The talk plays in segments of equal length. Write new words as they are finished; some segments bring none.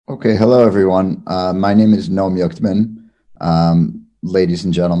Okay, hello everyone. My name is Noam Yuktman. Ladies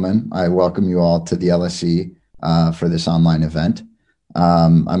and gentlemen, I welcome you all to the LSE for this online event.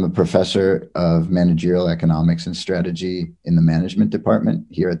 I'm a professor of managerial economics and strategy in the management department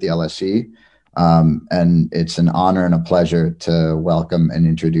here at the LSE. And it's an honor and a pleasure to welcome and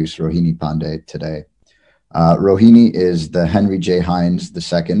introduce Rohini Pandey today. Rohini is the Henry J. Hines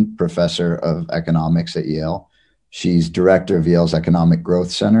II Professor of Economics at Yale. She's director of Yale's Economic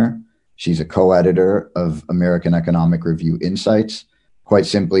Growth Center. She's a co-editor of American Economic Review Insights. Quite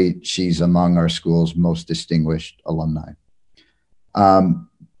simply, she's among our school's most distinguished alumni.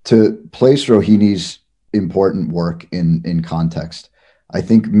 To place Rohini's important work in context, I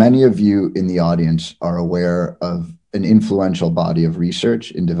think many of you in the audience are aware of an influential body of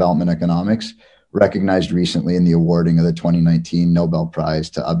research in development economics, recognized recently in the awarding of the 2019 Nobel Prize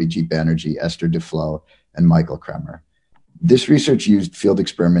to Abhijit Banerjee, Esther Duflo, and Michael Kremer. This research used field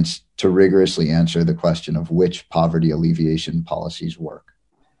experiments to rigorously answer the question of which poverty alleviation policies work.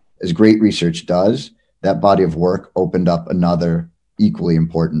 As great research does, that body of work opened up another equally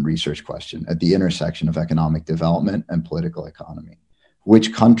important research question at the intersection of economic development and political economy.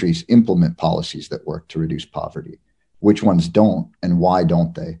 Which countries implement policies that work to reduce poverty? Which ones don't, and why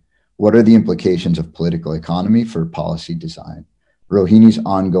don't they? What are the implications of political economy for policy design? Rohini's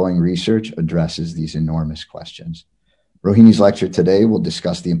ongoing research addresses these enormous questions. Rohini's lecture today will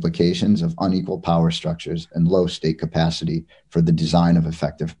discuss the implications of unequal power structures and low state capacity for the design of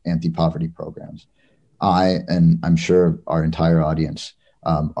effective anti-poverty programs. I, and I'm sure our entire audience,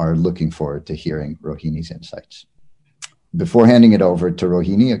 are looking forward to hearing Rohini's insights. Before handing it over to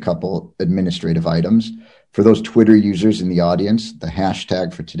Rohini, a couple administrative items. For those Twitter users in the audience, the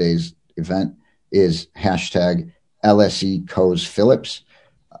hashtag for today's event is hashtag LSE Coase Phillips.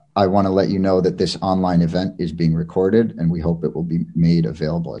 I want to let you know that this online event is being recorded and we hope it will be made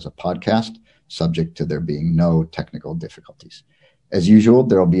available as a podcast, subject to there being no technical difficulties. As usual,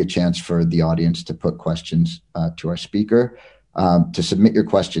 there will be a chance for the audience to put questions to our speaker. To submit your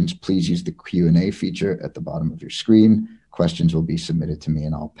questions, please use the Q&A feature at the bottom of your screen. Questions will be submitted to me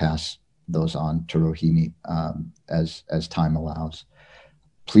and I'll pass those on to Rohini as time allows.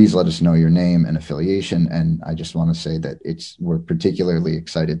 Please let us know your name and affiliation. And I just want to say that we're particularly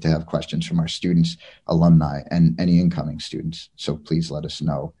excited to have questions from our students, alumni, and any incoming students. So please let us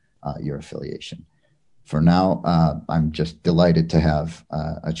know your affiliation. For now, I'm just delighted to have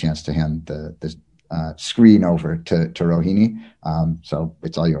a chance to hand the screen over to Rohini. So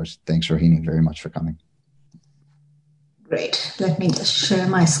it's all yours. Thanks, Rohini, very much for coming. Great. Let me just share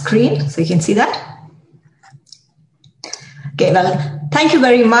my screen so you can see that. Okay, well, thank you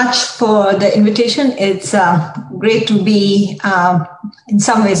very much for the invitation. It's great to be, in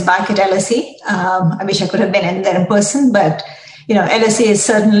some ways, back at LSE. I wish I could have been in there in person, but LSE is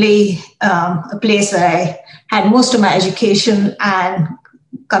certainly a place where I had most of my education and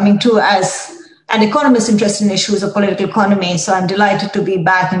coming to as an economist interested in issues of political economy. So I'm delighted to be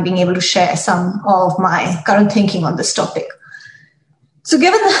back and being able to share some of my current thinking on this topic. So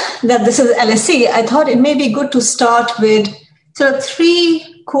given that this is LSE, I thought it may be good to start with sort of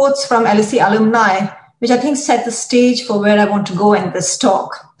 3 quotes from LSE alumni, which I think set the stage for where I want to go in this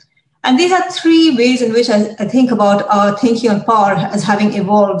talk. And these are 3 ways in which I think about our thinking on power as having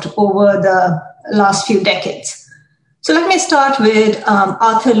evolved over the last few decades. So let me start with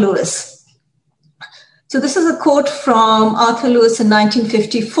Arthur Lewis. So this is a quote from Arthur Lewis in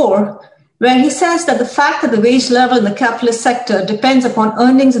 1954, where he says that the fact that the wage level in the capitalist sector depends upon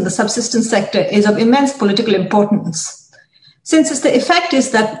earnings in the subsistence sector is of immense political importance, since the effect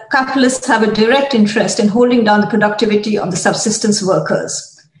is that capitalists have a direct interest in holding down the productivity of the subsistence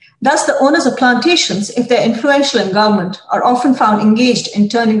workers. Thus, the owners of plantations, if they're influential in government, are often found engaged in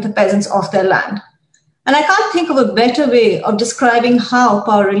turning the peasants off their land. And I can't think of a better way of describing how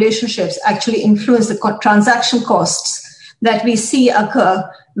power relationships actually influence the transaction costs that we see occur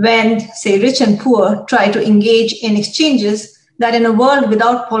when, say, rich and poor try to engage in exchanges that in a world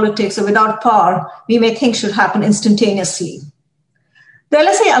without politics or without power, we may think should happen instantaneously. The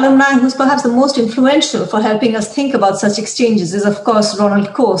LSE alumni who's perhaps the most influential for helping us think about such exchanges is, of course, Ronald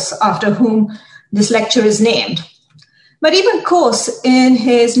Coase, after whom this lecture is named. But even Coase, in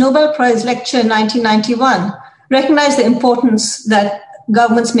his Nobel Prize lecture in 1991, recognized the importance that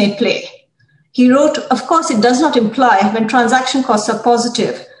governments may play. He wrote, "Of course, it does not imply, when transaction costs are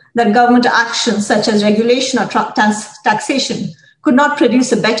positive, that government actions such as regulation or taxation could not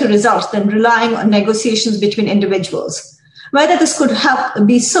produce a better result than relying on negotiations between individuals. Whether this could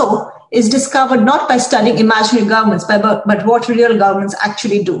be so is discovered not by studying imaginary governments, but what real governments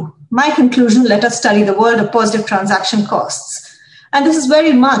actually do. My conclusion, let us study the world of positive transaction costs. And this is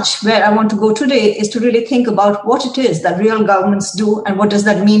very much where I want to go today, is to really think about what it is that real governments do and what does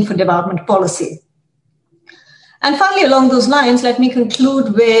that mean for development policy. And finally, along those lines, let me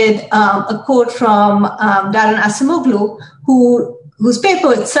conclude with a quote from Daron Acemoglu, whose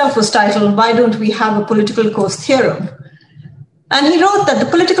paper itself was titled, "Why Don't We Have a Political Cost Theorem?" And he wrote that the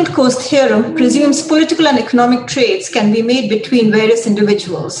political cost theorem presumes political and economic trades can be made between various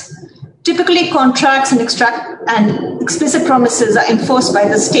individuals. Typically, contracts and explicit promises are enforced by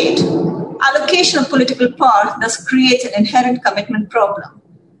the state. Allocation of political power thus creates an inherent commitment problem.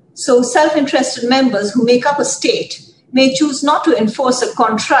 So self-interested members who make up a state may choose not to enforce a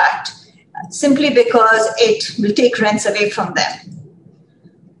contract simply because it will take rents away from them.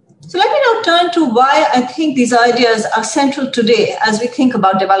 So let me now turn to why I think these ideas are central today as we think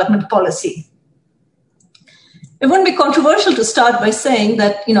about development policy. It wouldn't be controversial to start by saying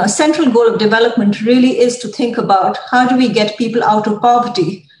that, a central goal of development really is to think about how do we get people out of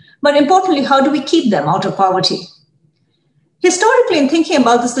poverty, but importantly, how do we keep them out of poverty? Historically, in thinking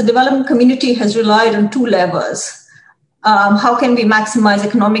about this, the development community has relied on two levers. How can we maximize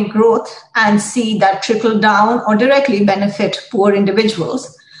economic growth and see that trickle down or directly benefit poor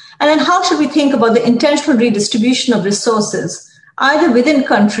individuals? And then how should we think about the intentional redistribution of resources, either within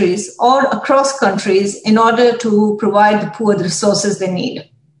countries or across countries, in order to provide the poor the resources they need?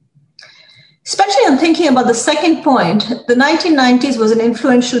 Especially on thinking about the second point, the 1990s was an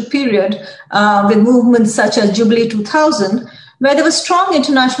influential period with movements such as Jubilee 2000, where there was strong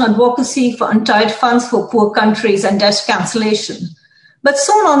international advocacy for untied funds for poor countries and debt cancellation. But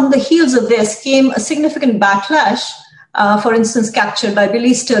soon on the heels of this came a significant backlash, for instance, captured by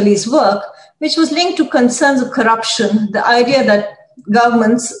Billy Sturley's work, which was linked to concerns of corruption, the idea that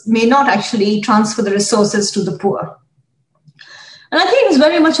governments may not actually transfer the resources to the poor. And I think it's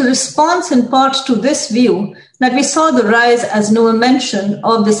very much a response in part to this view that we saw the rise, as Noah mentioned,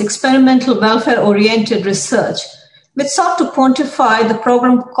 of this experimental welfare-oriented research, which sought to quantify the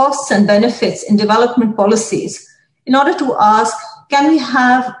program costs and benefits in development policies in order to ask, can we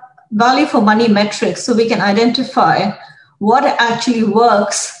have value for money metrics so we can identify what actually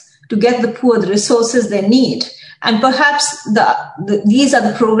works to get the poor the resources they need? And perhaps these are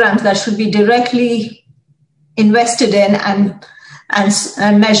the programs that should be directly invested in and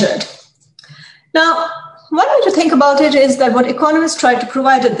measured. Now, one way to think about it is that what economists tried to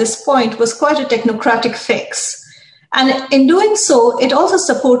provide at this point was quite a technocratic fix. And in doing so, it also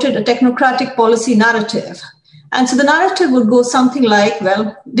supported a technocratic policy narrative. And so the narrative would go something like,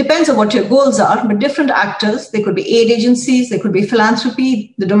 well, depends on what your goals are, but different actors, they could be aid agencies, they could be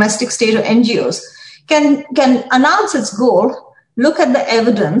philanthropy, the domestic state or NGOs, can announce its goal, look at the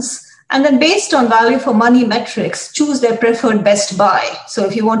evidence, and then based on value for money metrics, choose their preferred best buy. So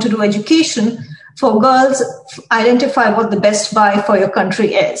if you want to do education for girls, identify what the best buy for your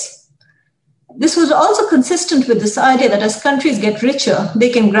country is. This was also consistent with this idea that as countries get richer, they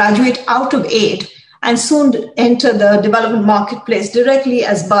can graduate out of aid and soon enter the development marketplace directly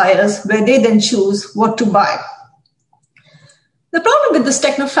as buyers, where they then choose what to buy. The problem with this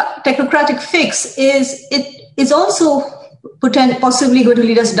technocratic fix is it is also possibly going to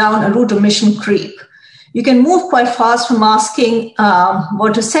lead us down a route of mission creep. You can move quite fast from asking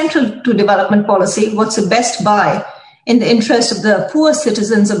what is central to development policy, what's the best buy in the interest of the poor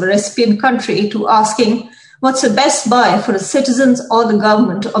citizens of a recipient country, to asking what's the best buy for the citizens or the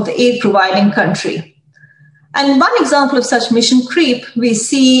government of the aid providing country. And one example of such mission creep we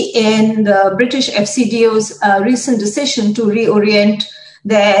see in the British FCDO's recent decision to reorient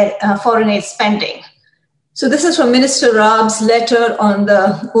their foreign aid spending. So this is from Minister Raab's letter on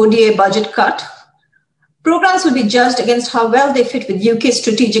the ODA budget cut. Programs will be judged against how well they fit with UK's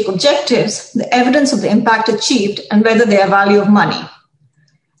strategic objectives, the evidence of the impact achieved, and whether they are value of money.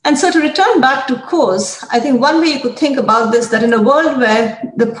 And so to return back to cause, I think one way you could think about this, that in a world where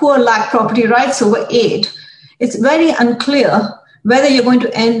the poor lack property rights over aid, it's very unclear whether you're going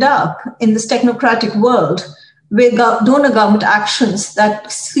to end up in this technocratic world with donor government actions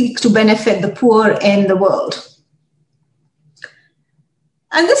that seek to benefit the poor in the world.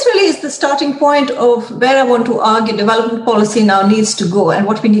 And this really is the starting point of where I want to argue development policy now needs to go and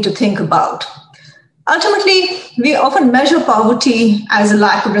what we need to think about. Ultimately, we often measure poverty as a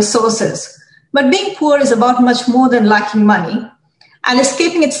lack of resources, but being poor is about much more than lacking money, and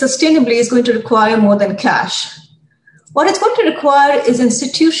escaping it sustainably is going to require more than cash. What it's going to require is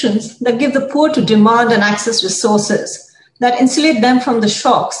institutions that give the poor to demand and access resources, that insulate them from the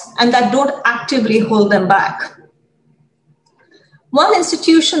shocks, and that don't actively hold them back. One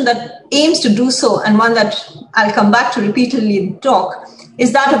institution that aims to do so, and one that I'll come back to repeatedly in talk,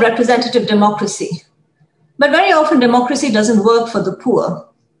 is that of representative democracy. But very often democracy doesn't work for the poor.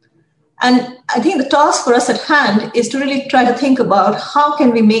 And I think the task for us at hand is to really try to think about how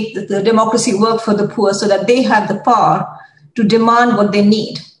can we make the democracy work for the poor so that they have the power to demand what they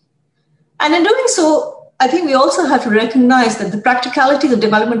need. And in doing so, I think we also have to recognize that the practicalities of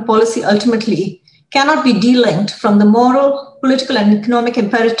development policy ultimately cannot be delinked from the moral, political, and economic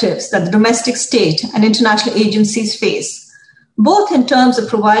imperatives that the domestic state and international agencies face, both in terms of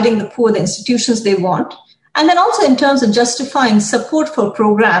providing the poor the institutions they want, and then also in terms of justifying support for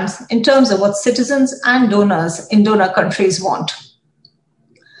programs in terms of what citizens and donors in donor countries want.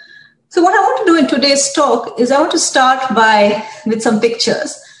 So what I want to do in today's talk is I want to start with some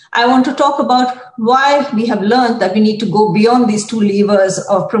pictures. I want to talk about why we have learned that we need to go beyond these two levers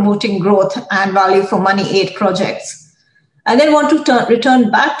of promoting growth and value for money aid projects. I then want to return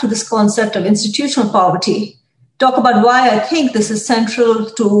back to this concept of institutional poverty, talk about why I think this is central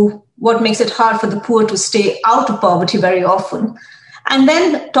to what makes it hard for the poor to stay out of poverty very often, and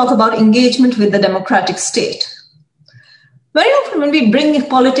then talk about engagement with the democratic state. Very often when we bring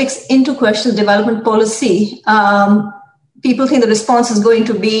politics into question of development policy, people think the response is going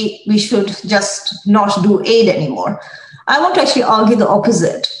to be, we should just not do aid anymore. I want to actually argue the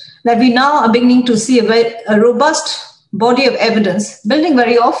opposite, that we now are beginning to see a robust body of evidence, building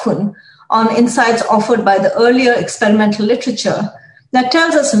very often on insights offered by the earlier experimental literature that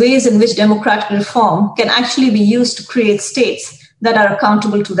tells us ways in which democratic reform can actually be used to create states that are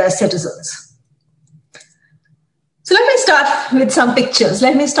accountable to their citizens. So let me start with some pictures.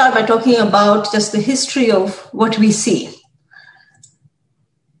 Let me start by talking about just the history of what we see.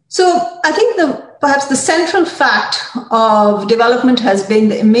 So I think perhaps the central fact of development has been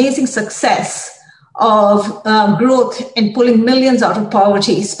the amazing success of growth in pulling millions out of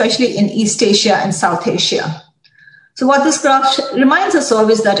poverty, especially in East Asia and South Asia. So what this graph reminds us of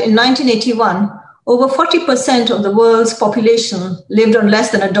is that in 1981, over 40% of the world's population lived on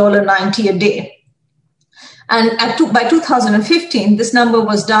less than $1.90 a day. And by 2015, this number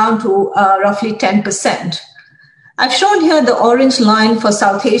was down to roughly 10%. I've shown here the orange line for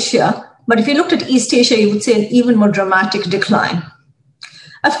South Asia, but if you looked at East Asia, you would see an even more dramatic decline.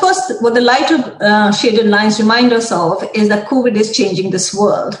 Of course, what the lighter shaded lines remind us of is that COVID is changing this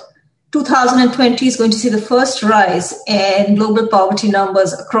world. 2020 is going to see the first rise in global poverty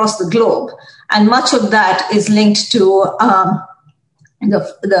numbers across the globe, and much of that is linked to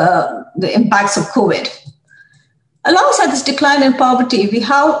the impacts of COVID. Alongside this decline in poverty, we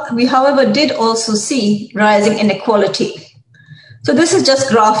however did also see rising inequality. So this is just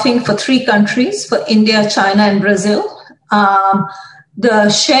graphing for three countries, for India, China, and Brazil. The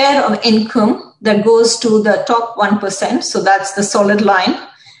share of income that goes to the top 1%, so that's the solid line,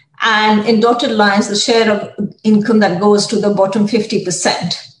 and in dotted lines, the share of income that goes to the bottom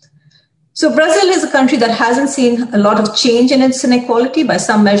 50%. So Brazil is a country that hasn't seen a lot of change in its inequality. By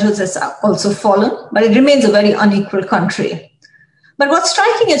some measures, it's also fallen, but it remains a very unequal country. But what's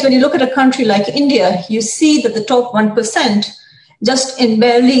striking is when you look at a country like India, you see that the top 1%, just in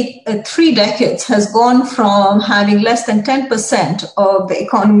barely 3 decades, has gone from having less than 10% of the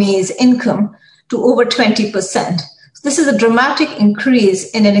economy's income to over 20%. This is a dramatic increase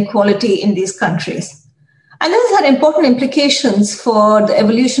in inequality in these countries. And this has had important implications for the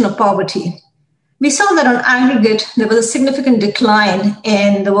evolution of poverty. We saw that on aggregate, there was a significant decline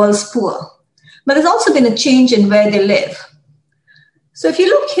in the world's poor, but there's also been a change in where they live. So if you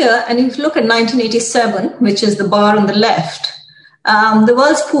look here, and if you look at 1987, which is the bar on the left, the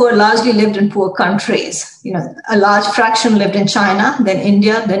world's poor largely lived in poor countries. You know, a large fraction lived in China, then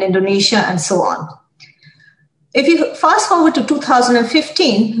India, then Indonesia, and so on. If you fast forward to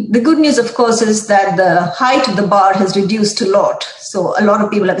 2015, the good news, of course, is that the height of the bar has reduced a lot. So a lot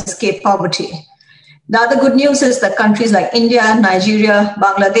of people have escaped poverty. The other good news is that countries like India, Nigeria,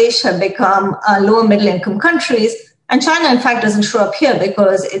 Bangladesh have become lower middle income countries. And China, in fact, doesn't show up here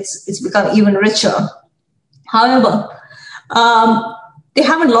because it's become even richer. However, they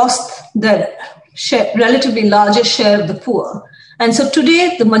haven't lost the relatively larger share of the poor. And so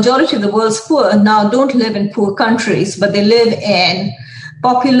today, the majority of the world's poor now don't live in poor countries, but they live in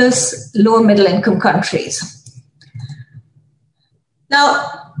populous, lower middle income countries.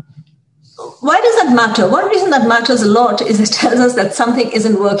 Now, why does that matter? One reason that matters a lot is it tells us that something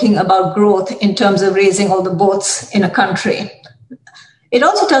isn't working about growth in terms of raising all the boats in a country. It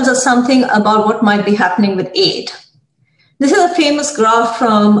also tells us something about what might be happening with aid. This is a famous graph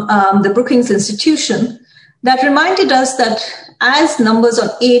from the Brookings Institution that reminded us that as numbers on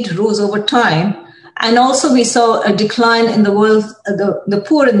aid rose over time, and also we saw a decline in the world, the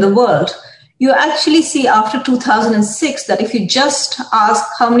poor in the world, you actually see after 2006 that if you just ask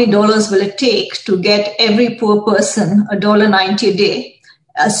how many dollars will it take to get every poor person $1.90 a day,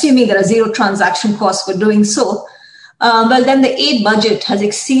 assuming there are zero transaction costs for doing so, well, then the aid budget has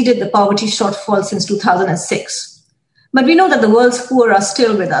exceeded the poverty shortfall since 2006. But we know that the world's poor are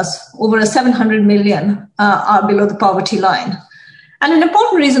still with us. Over 700 million are below the poverty line. And an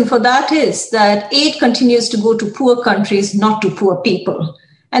important reason for that is that aid continues to go to poor countries, not to poor people.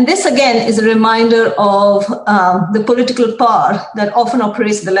 And this, again, is a reminder of the political power that often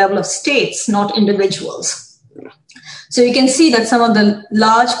operates at the level of states, not individuals. So you can see that some of the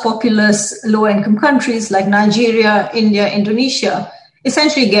large, populous, low-income countries like Nigeria, India, Indonesia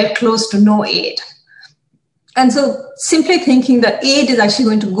essentially get close to no aid. And so simply thinking that aid is actually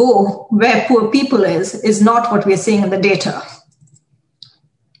going to go where poor people is not what we're seeing in the data.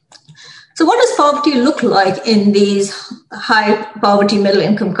 So what does poverty look like in these high poverty middle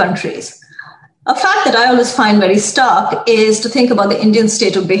income countries? A fact that I always find very stark is to think about the Indian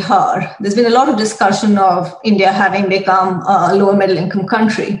state of Bihar. There's been a lot of discussion of India having become a lower middle income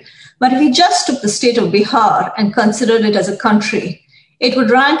country. But if we just took the state of Bihar and considered it as a country, it would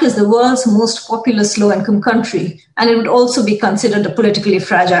rank as the world's most populous low-income country, and it would also be considered a politically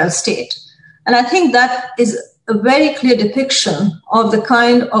fragile state. And I think that is a very clear depiction of the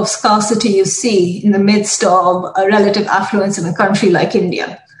kind of scarcity you see in the midst of a relative affluence in a country like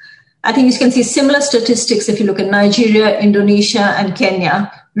India. I think you can see similar statistics if you look at Nigeria, Indonesia, and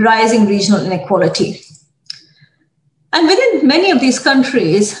Kenya, rising regional inequality. And within many of these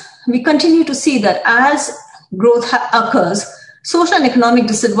countries, we continue to see that as growth occurs, social and economic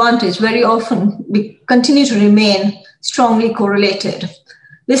disadvantage very often continue to remain strongly correlated.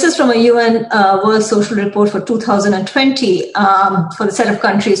 This is from a UN World Social Report for 2020 for the set of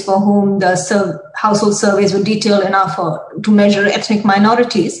countries for whom the household surveys were detailed enough to measure ethnic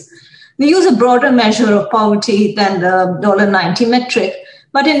minorities. We use a broader measure of poverty than the $90 metric,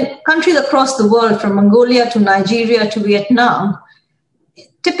 but in countries across the world, from Mongolia to Nigeria to Vietnam,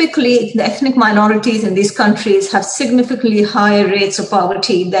 typically the ethnic minorities in these countries have significantly higher rates of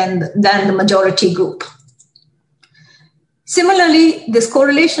poverty than the majority group. Similarly, this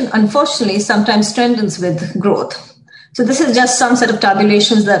correlation, unfortunately, sometimes strengthens with growth. So this is just some set of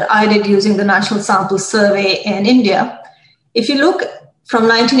tabulations that I did using the National Sample Survey in India. If you look from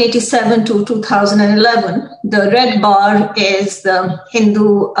 1987 to 2011, the red bar is the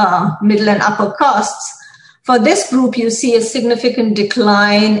Hindu middle and upper castes. For this group, you see a significant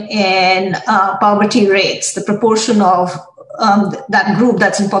decline in poverty rates. The proportion of that group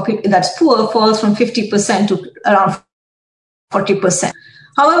that's poor falls from 50% to around 40%.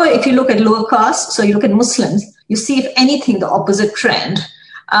 However, if you look at lower castes, so you look at Muslims, you see, if anything, the opposite trend.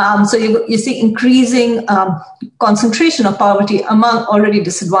 So you see increasing concentration of poverty among already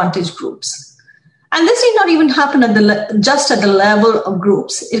disadvantaged groups. And this need not even happen just at the level of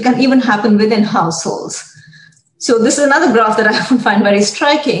groups. It can even happen within households. So this is another graph that I often find very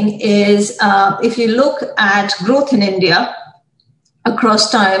striking is if you look at growth in India across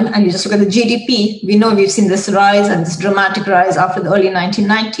time and you just look at the GDP, we know we've seen this rise and this dramatic rise after the early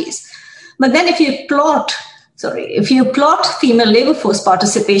 1990s. But then if you plot female labor force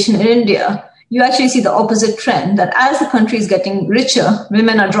participation in India, you actually see the opposite trend, that as the country is getting richer,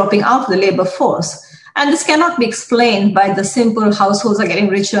 women are dropping out of the labor force. And this cannot be explained by the simple households are getting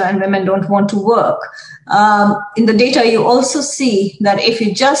richer and women don't want to work. In the data, you also see that if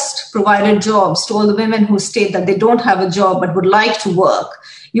you just provided jobs to all the women who state that they don't have a job but would like to work,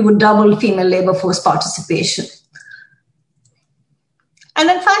 you would double female labor force participation. And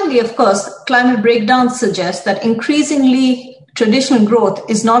then finally, of course, climate breakdown suggests that increasingly traditional growth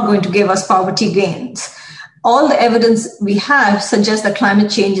is not going to give us poverty gains. All the evidence we have suggests that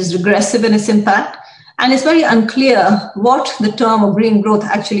climate change is regressive in its impact, and it's very unclear what the term of green growth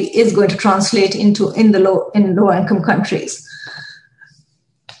actually is going to translate into in lower income countries.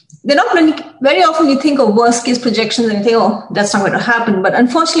 Very often you think of worst case projections and you think, oh, that's not going to happen. But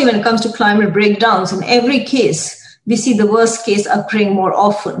unfortunately, when it comes to climate breakdowns, in every case, we see the worst case occurring more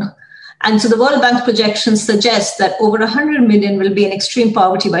often. And so the World Bank projections suggest that over 100 million will be in extreme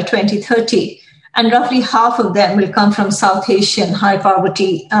poverty by 2030, and roughly half of them will come from South Asian high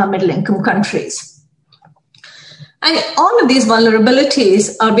poverty middle-income countries. And all of these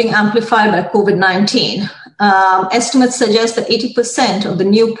vulnerabilities are being amplified by COVID-19. Estimates suggest that 80% of the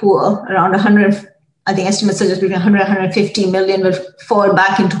new poor, around 100, I think estimates suggest between 100 and 150 million will fall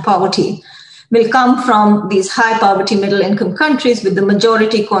back into poverty, will come from these high poverty middle income countries, with the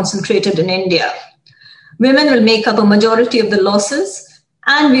majority concentrated in India. Women will make up a majority of the losses.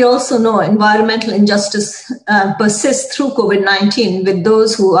 And we also know environmental injustice persists through COVID-19, with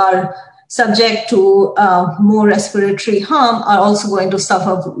those who are subject to more respiratory harm are also going to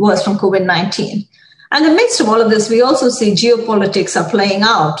suffer worse from COVID-19. And in the midst of all of this, we also see geopolitics are playing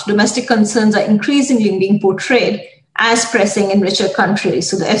out. Domestic concerns are increasingly being portrayed as pressing in richer countries.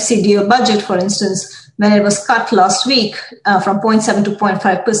 So the FCDO budget, for instance, when it was cut last week from 0.7 to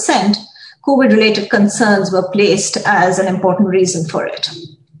 0.5%, COVID-related concerns were placed as an important reason for it.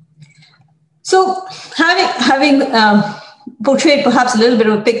 So having portrayed perhaps a little bit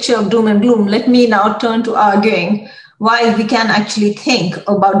of a picture of doom and gloom, let me now turn to arguing why we can actually think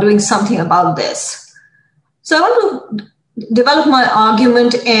about doing something about this. So I want to develop my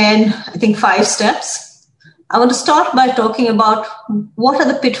argument in, I think, 5 steps. I want to start by talking about what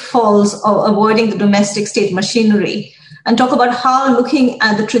are the pitfalls of avoiding the domestic state machinery, and talk about how, looking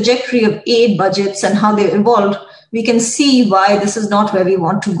at the trajectory of aid budgets and how they've evolved, we can see why this is not where we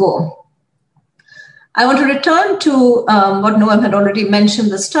want to go. I want to return to what Noam had already mentioned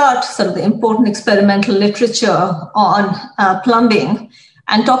at the start, sort of the important experimental literature on plumbing,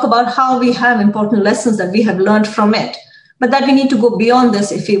 and talk about how we have important lessons that we have learned from it, but that we need to go beyond this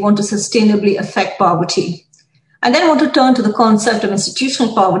if we want to sustainably affect poverty. I then want to turn to the concept of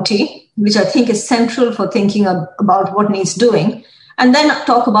institutional poverty, which I think is central for thinking about what needs doing, and then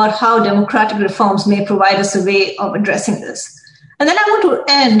talk about how democratic reforms may provide us a way of addressing this. And then I want to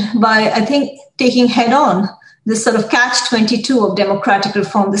end by, I think, taking head on this sort of catch-22 of democratic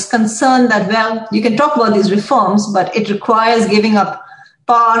reform, this concern that, well, you can talk about these reforms, but it requires giving up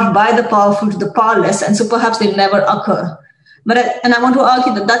power by the powerful to the powerless, and so perhaps they'll never occur. And I want to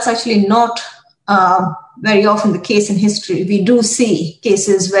argue that that's actually not very often the case in history. We do see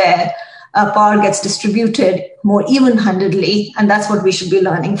cases where power gets distributed more even-handedly, and that's what we should be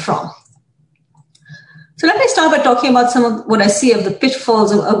learning from. So let me start by talking about some of what I see of the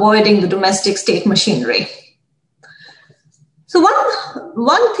pitfalls of avoiding the domestic state machinery. So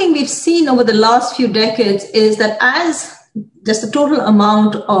one thing we've seen over the last few decades is that as just the total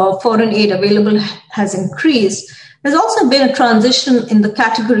amount of foreign aid available has increased, there's also been a transition in the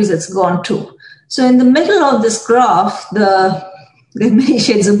categories it's gone to. So in the middle of this graph, there are many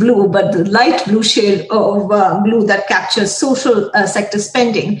shades of blue, but the light blue shade of blue that captures social sector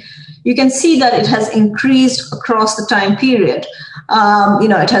spending, you can see that it has increased across the time period.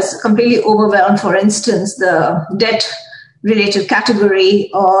 It has completely overwhelmed, for instance, the debt-related category,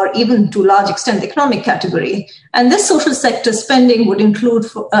 or even to a large extent, the economic category. And this social sector spending would include,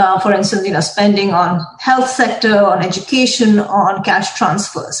 for instance, spending on health sector, on education, on cash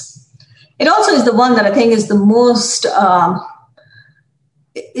transfers. It also is the one that I think is the most,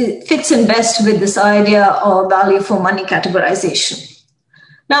 it fits in best with this idea of value for money categorization.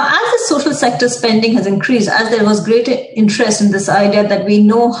 Now, as the social sector spending has increased, as there was greater interest in this idea that we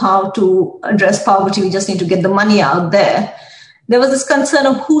know how to address poverty, we just need to get the money out there, there was this concern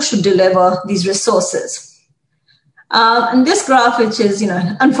of who should deliver these resources. And this graph, which is,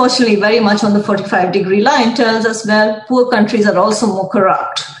 unfortunately very much on the 45-degree line, tells us, well, poor countries are also more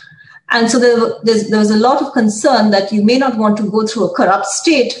corrupt. And so there was a lot of concern that you may not want to go through a corrupt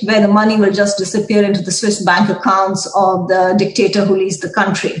state where the money will just disappear into the Swiss bank accounts of the dictator who leads the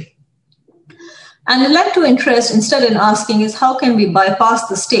country. And it led to interest instead in asking is how can we bypass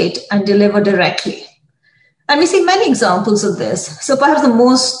the state and deliver directly? And we see many examples of this. So perhaps the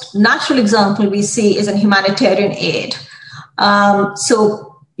most natural example we see is in humanitarian aid. So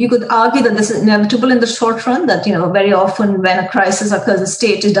you could argue that this is inevitable in the short run, that, very often when a crisis occurs, the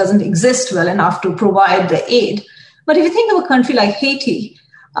state doesn't exist well enough to provide the aid. But if you think of a country like Haiti,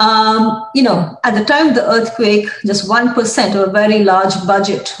 at the time of the earthquake, just 1% of a very large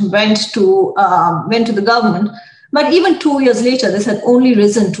budget went to the government. But even 2 years later, this had only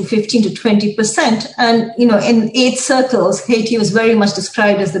risen to 15 to 20%. And, in aid circles, Haiti was very much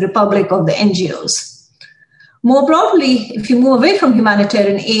described as the republic of the NGOs. More broadly, if you move away from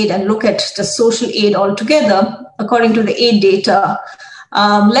humanitarian aid and look at just social aid altogether, according to the aid data,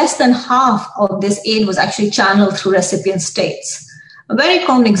 less than half of this aid was actually channeled through recipient states. A very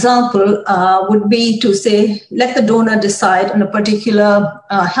common example would be to say, let the donor decide on a particular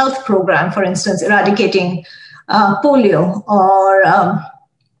health program, for instance, eradicating polio or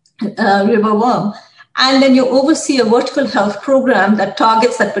riverworm, and then you oversee a vertical health program that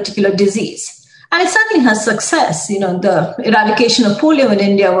targets that particular disease. And it certainly has success. The eradication of polio in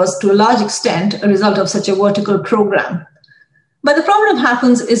India was to a large extent a result of such a vertical program. But the problem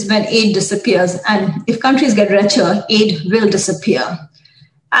happens is when aid disappears, and if countries get richer, aid will disappear.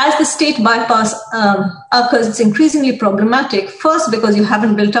 As the state bypass occurs, it's increasingly problematic, first because you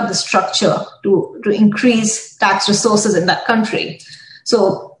haven't built up the structure to increase tax resources in that country.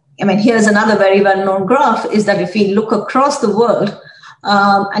 So, here's another very well-known graph, is that if we look across the world,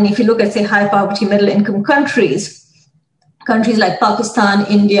 And if you look at, say, high poverty, middle income countries like Pakistan,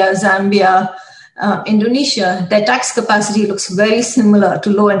 India, Zambia, Indonesia, their tax capacity looks very similar to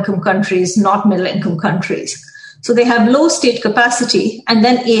low income countries, not middle income countries. So they have low state capacity and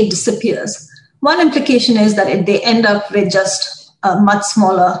then aid disappears. One implication is that they end up with just a much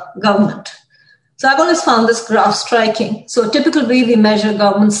smaller government. So I've always found this graph striking. So a typical way we measure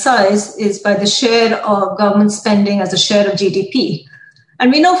government size is by the share of government spending as a share of GDP.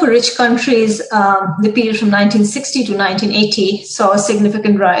 And we know for rich countries, the period from 1960 to 1980 saw a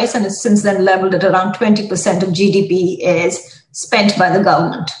significant rise, and it's since then leveled at around 20% of GDP is spent by the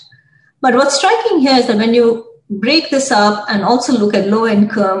government. But what's striking here is that when you break this up and also look at low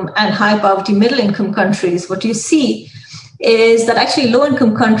income and high poverty middle income countries, what you see is that actually low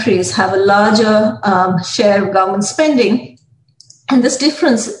income countries have a larger share of government spending. And this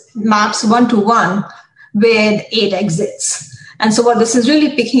difference maps 1-to-1 with aid exits. And so what this is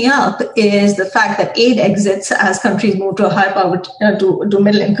really picking up is the fact that aid exits as countries move to a high poverty, to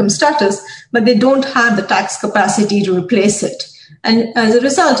middle income status, but they don't have the tax capacity to replace it. And as a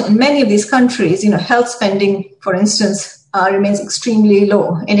result, in many of these countries, health spending, for instance, remains extremely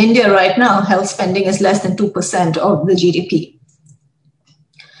low. In India right now, health spending is less than 2% of the GDP.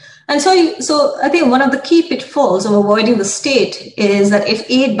 And so I think one of the key pitfalls of avoiding the state is that if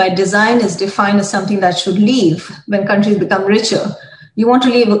aid by design is defined as something that should leave when countries become richer, you want to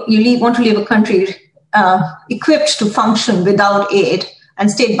leave a country equipped to function without aid,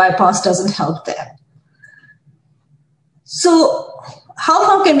 and state bypass doesn't help there. So how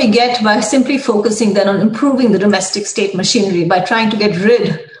far can we get by simply focusing then on improving the domestic state machinery by trying to get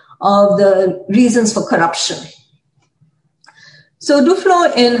rid of the reasons for corruption? So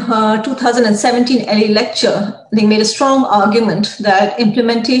Duflo, in her 2017 LA lecture, I think made a strong argument that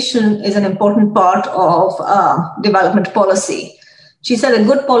implementation is an important part of development policy. She said that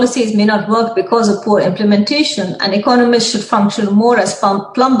good policies may not work because of poor implementation, and economists should function more as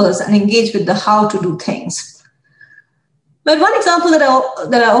plumbers and engage with the how to do things. But one example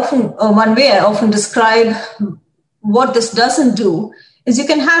one way I often describe what this doesn't do is you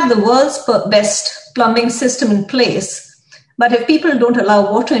can have the world's best plumbing system in place, but if people don't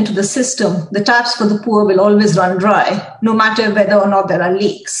allow water into the system, the taps for the poor will always run dry, no matter whether or not there are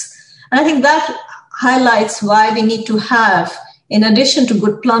leaks. And I think that highlights why we need to have, in addition to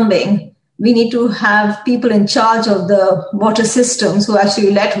good plumbing, we need to have people in charge of the water systems who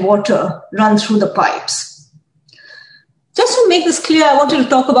actually let water run through the pipes. Just to make this clear, I wanted to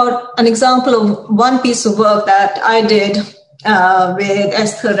talk about an example of one piece of work that I did with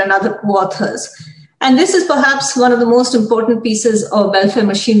Esther and other co-authors. And this is perhaps one of the most important pieces of welfare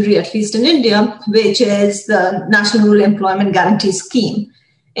machinery, at least in India, which is the National Rural Employment Guarantee Scheme.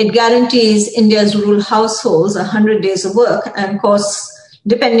 It guarantees India's rural households 100 days of work and costs,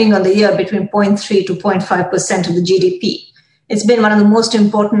 depending on the year, between 0.3 to 0.5% of the GDP. It's been one of the most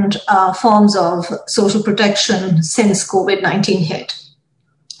important forms of social protection since COVID-19 hit.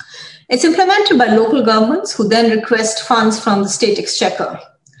 It's implemented by local governments who then request funds from the state exchequer.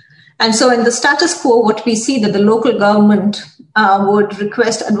 And so in the status quo, what we see that the local government would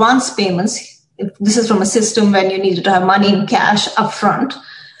request advance payments. This is from a system when you needed to have money in cash upfront.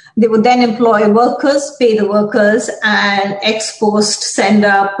 They would then employ workers, pay the workers, and ex post send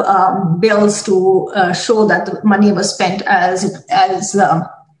up bills to show that the money was spent as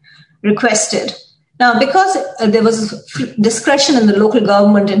requested. Now, because there was discretion in the local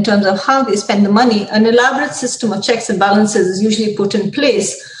government in terms of how they spend the money, an elaborate system of checks and balances is usually put in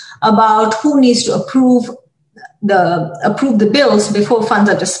place about who needs to approve the bills before funds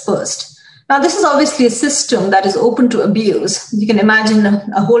are dispersed. Now, this is obviously a system that is open to abuse. You can imagine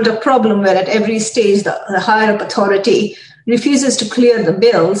a hold-up problem where at every stage the higher-up authority refuses to clear the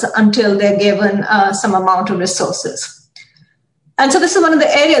bills until they're given some amount of resources. And so this is one of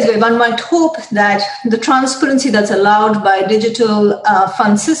the areas where one might hope that the transparency that's allowed by digital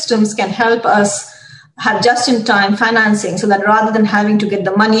fund systems can help us have just-in-time financing, so that rather than having to get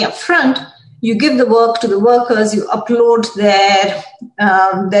the money up front, you give the work to the workers, you upload their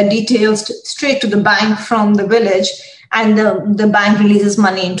details straight to the bank from the village, and the bank releases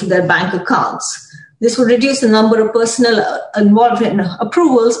money into their bank accounts. This will reduce the number of personnel involved in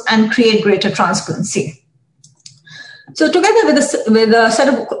approvals and create greater transparency. So together with a set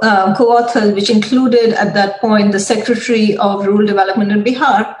of co-authors, which included at that point the Secretary of Rural Development in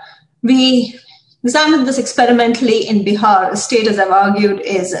Bihar, we examined this experimentally in Bihar. A state, as I've argued,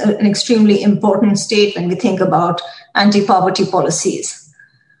 is an extremely important state when we think about anti-poverty policies.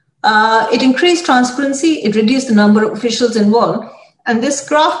 It increased transparency, it reduced the number of officials involved, And this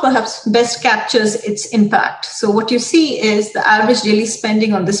graph perhaps best captures its impact. So what you see is the average daily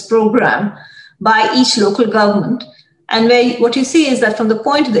spending on this program by each local government. And what you see is that from the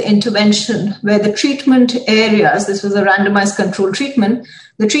point of the intervention, where the treatment areas, this was a randomized control treatment,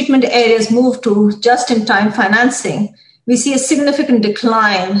 the treatment areas moved to just-in-time financing, we see a significant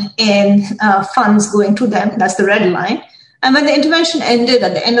decline in funds going to them. That's the red line. And when the intervention ended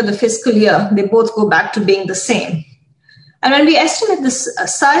at the end of the fiscal year, they both go back to being the same. And when we estimate the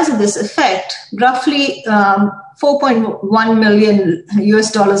size of this effect, roughly $4.1 million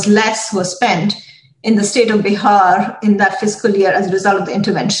less was spent in the state of Bihar in that fiscal year as a result of the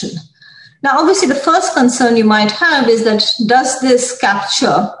intervention. Now, obviously, the first concern you might have is that does this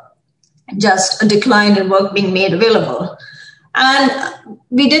capture just a decline in work being made available? And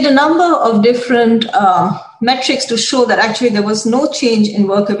we did a number of different metrics to show that actually there was no change in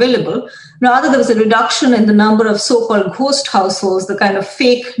work available. Rather, there was a reduction in the number of so-called ghost households, the kind of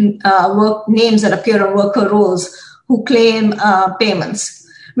fake work names that appear on worker rolls who claim payments.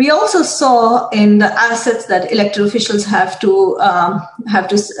 We also saw in the assets that elected officials have to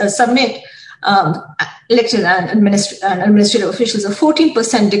submit, elected and administrative officials, a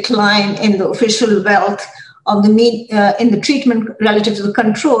 14% decline in the official wealth of the in the treatment relative to the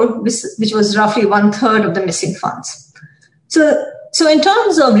control, which was roughly 1/3 of the missing funds. So in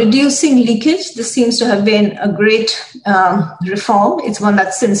terms of reducing leakage, this seems to have been a great reform. It's one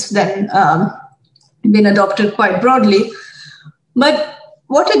that's since then been adopted quite broadly. But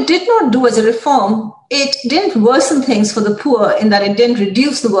what it did not do as a reform, it didn't worsen things for the poor in that it didn't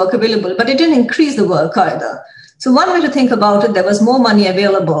reduce the work available, but it didn't increase the work either. So one way to think about it, there was more money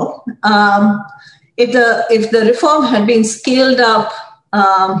available. If the reform had been scaled up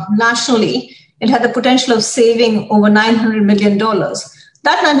nationally, it had the potential of saving over $900 million.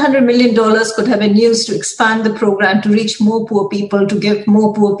 That $900 million could have been used to expand the program to reach more poor people, to give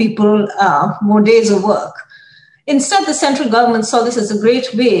more poor people more days of work. Instead, the central government saw this as a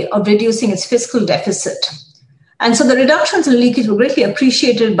great way of reducing its fiscal deficit. And so the reductions in leakage were greatly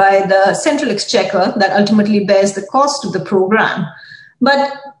appreciated by the central exchequer that ultimately bears the cost of the program.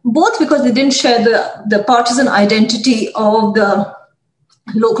 But both because they didn't share the partisan identity of the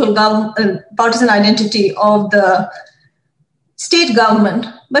local government, partisan identity of the state government,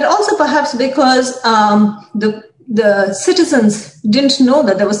 but also perhaps because the citizens didn't know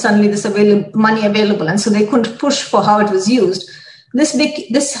that there was suddenly this money available, and so they couldn't push for how it was used. This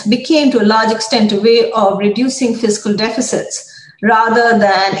became to a large extent a way of reducing fiscal deficits rather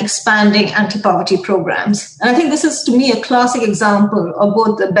than expanding anti-poverty programs. And I think this is, to me, a classic example of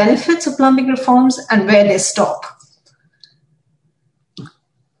both the benefits of plumbing reforms and where they stop.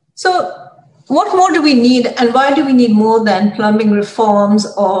 So what more do we need, and why do we need more than plumbing reforms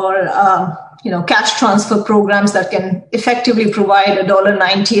or cash transfer programs that can effectively provide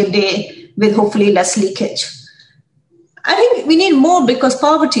 $1.90 a day with hopefully less leakage? I think we need more because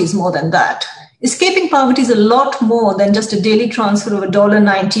poverty is more than that. Escaping poverty is a lot more than just a daily transfer of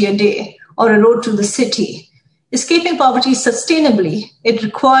 $1.90 a day or a road to the city. Escaping poverty sustainably, it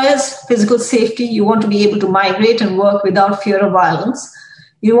requires physical safety. You want to be able to migrate and work without fear of violence.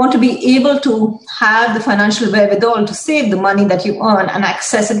 You want to be able to have the financial wherewithal to save the money that you earn and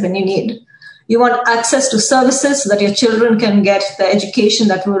access it when you need. You want access to services so that your children can get the education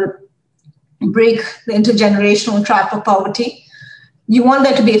that will break the intergenerational trap of poverty. You want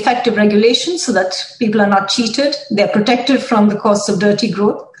there to be effective regulation so that people are not cheated. They're protected from the costs of dirty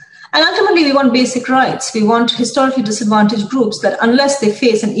growth. And ultimately, we want basic rights. We want historically disadvantaged groups that unless they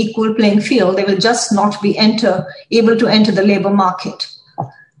face an equal playing field, they will just not be able to enter the labor market.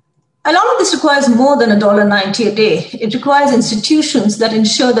 And all of this requires more than $1.90 a day. It requires institutions that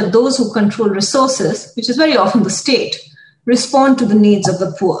ensure that those who control resources, which is very often the state, respond to the needs of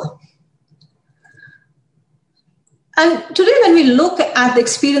the poor. And today, when we look at the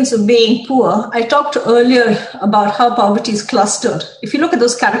experience of being poor, I talked earlier about how poverty is clustered. If you look at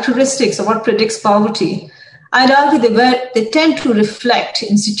those characteristics of what predicts poverty, I'd argue they tend to reflect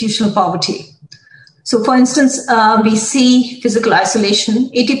institutional poverty. So, for instance, we see physical isolation.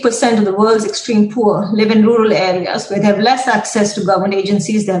 80% of the world's extreme poor live in rural areas where they have less access to government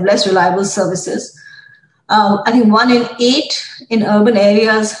agencies, they have less reliable services. I think 1 in 8 in urban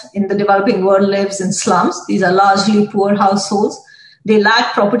areas in the developing world lives in slums. These are largely poor households. They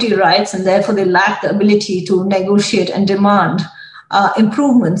lack property rights, and therefore they lack the ability to negotiate and demand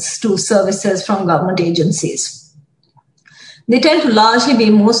improvements to services from government agencies. They tend to largely be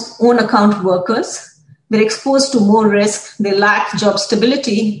most own-account workers. They're exposed to more risk. They lack job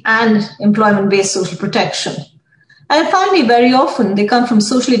stability and employment-based social protection. And finally, very often, they come from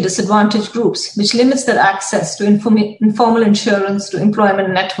socially disadvantaged groups, which limits their access to informal insurance, to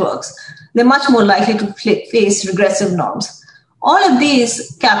employment networks. They're much more likely to face regressive norms. All of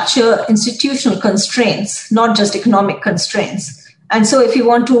these capture institutional constraints, not just economic constraints. And so if you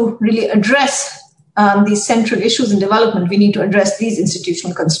want to really address these central issues in development, we need to address these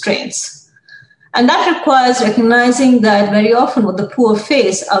institutional constraints. And that requires recognizing that very often what the poor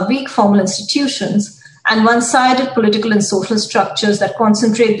face are weak formal institutions and one-sided political and social structures that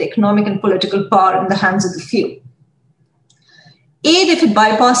concentrate the economic and political power in the hands of the few. Aid, if it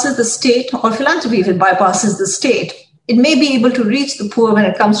bypasses the state, or philanthropy, if it bypasses the state, it may be able to reach the poor when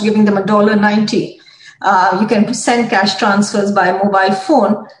it comes to giving them $1.90. You can send cash transfers by a mobile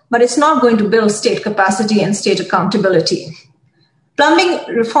phone, but it's not going to build state capacity and state accountability. Plumbing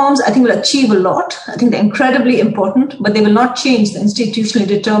reforms, I think, will achieve a lot. I think they're incredibly important, but they will not change the institutionally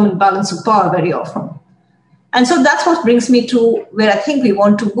determined balance of power very often. And so that's what brings me to where I think we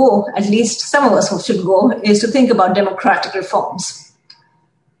want to go, at least some of us should go, is to think about democratic reforms.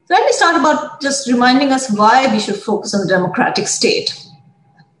 So let me start about just reminding us why we should focus on the democratic state.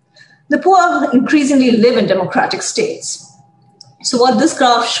 The poor increasingly live in democratic states. So what this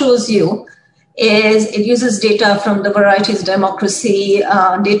graph shows you is it uses data from the Varieties Democracy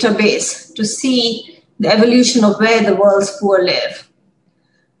database to see the evolution of where the world's poor live.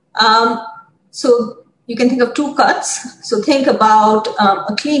 So you can think of two cuts. So think about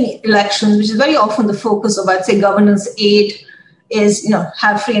a clean election, which is very often the focus of, I'd say, governance aid is,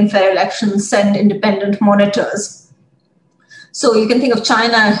 have free and fair elections, send independent monitors. So you can think of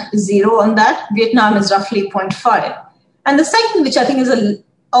China 0 on that. Vietnam is roughly 0.5. And the second, which I think is a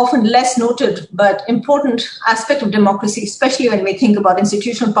often less noted but important aspect of democracy, especially when we think about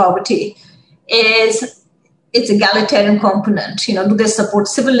institutional poverty, is its egalitarian component. Do they support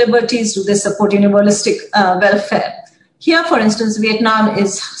civil liberties? Do they support universalistic welfare? Here, for instance, Vietnam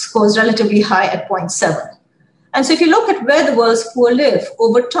scores relatively high at 0.7. And so if you look at where the world's poor live,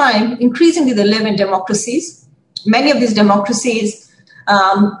 over time, increasingly they live in democracies. Many of these democracies,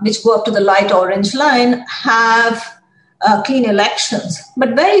 which go up to the light orange line, have clean elections. But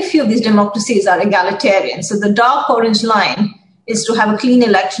very few of these democracies are egalitarian. So the dark orange line is to have a clean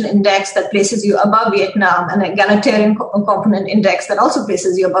election index that places you above Vietnam, and an egalitarian component index that also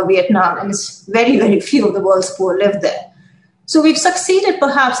places you above Vietnam, and it's very, very few of the world's poor live there. So we've succeeded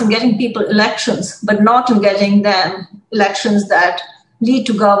perhaps in getting people elections, but not in getting them elections that lead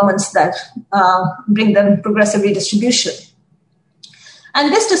to governments that bring them progressive redistribution.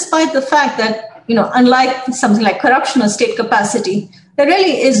 And this despite the fact that, unlike something like corruption or state capacity, there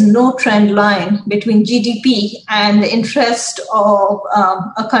really is no trend line between GDP and the interest of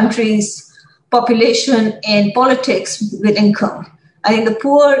a country's population in politics with income. I think the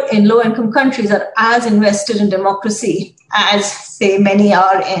poor in low-income countries are as invested in democracy as, say, many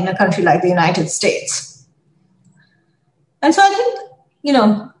are in a country like the United States. And so I think,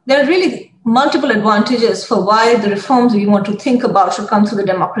 there are really multiple advantages for why the reforms we want to think about should come through the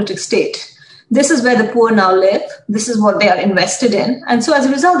democratic state. This is where the poor now live. This is what they are invested in. And so as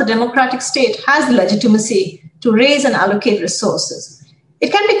a result, the democratic state has the legitimacy to raise and allocate resources.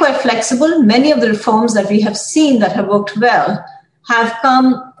 It can be quite flexible. Many of the reforms that we have seen that have worked well have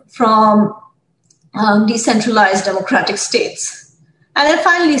come from decentralized democratic states. And then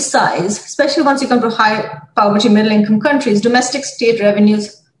finally, size, especially once you come to high poverty, middle income countries, domestic state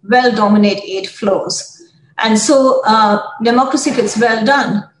revenues well dominate aid flows. And so democracy, if it's well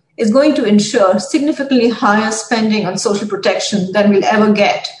done, is going to ensure significantly higher spending on social protection than we'll ever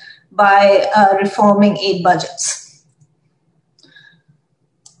get by reforming aid budgets.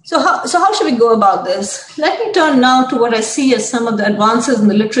 So how should we go about this? Let me turn now to what I see as some of the advances in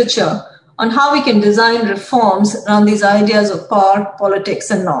the literature on how we can design reforms around these ideas of power,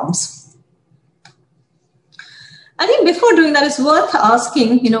 politics, and norms. I think before doing that, it's worth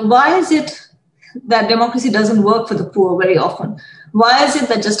asking, why is it that democracy doesn't work for the poor very often? Why is it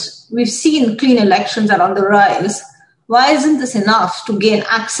that we've seen clean elections are on the rise? Why isn't this enough to gain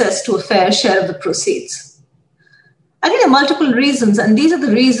access to a fair share of the proceeds? I think there are multiple reasons, and these are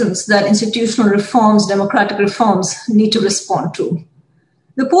the reasons that institutional reforms, democratic reforms, need to respond to.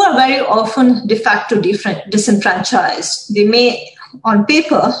 The poor are very often de facto disenfranchised. They may, on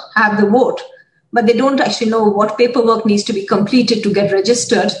paper, have the vote, but they don't actually know what paperwork needs to be completed to get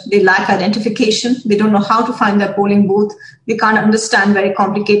registered. They lack identification. They don't know how to find their polling booth. They can't understand very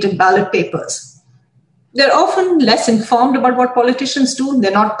complicated ballot papers. They're often less informed about what politicians do.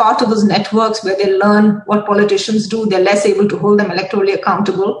 They're not part of those networks where they learn what politicians do. They're less able to hold them electorally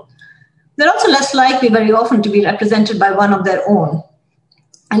accountable. They're also less likely very often to be represented by one of their own.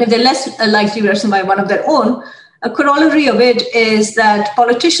 And if they're less likely to be represented by one of their own, a corollary of it is that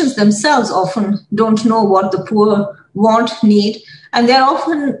politicians themselves often don't know what the poor want, need, and they're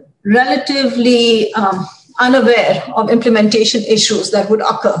often relatively unaware of implementation issues that would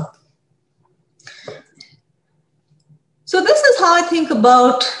occur. So this is how I think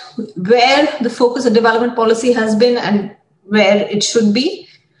about where the focus of development policy has been and where it should be.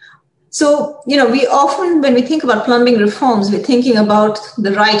 So, we often, when we think about plumbing reforms, we're thinking about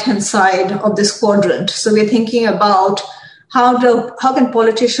the right-hand side of this quadrant. So we're thinking about how can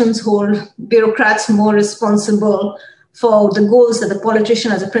politicians hold bureaucrats more responsible for the goals that the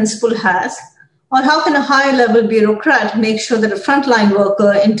politician as a principal has? Or how can a high-level bureaucrat make sure that a frontline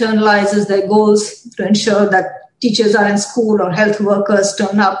worker internalizes their goals to ensure that teachers are in school or health workers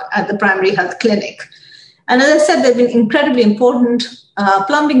turn up at the primary health clinic? And as I said, there have been incredibly important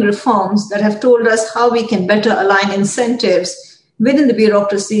plumbing reforms that have told us how we can better align incentives within the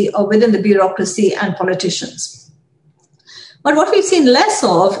bureaucracy or within the bureaucracy and politicians. But what we've seen less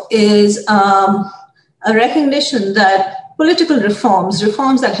of is a recognition that political reforms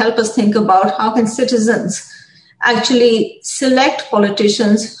that help us think about how can citizens actually select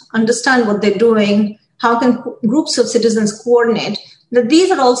politicians, understand what they're doing, how can groups of citizens coordinate, that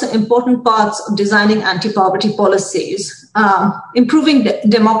these are also important parts of designing anti-poverty policies. Improving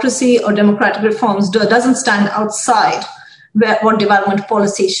democracy or democratic reforms doesn't stand outside what development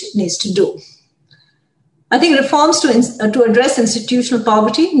policy needs to do. I think reforms to address institutional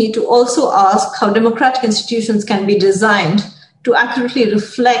poverty need to also ask how democratic institutions can be designed to accurately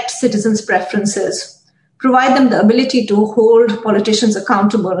reflect citizens' preferences, provide them the ability to hold politicians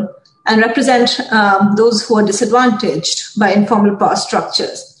accountable, and represent those who are disadvantaged by informal power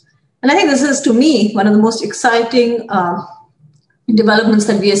structures. And I think this is, to me, one of the most exciting developments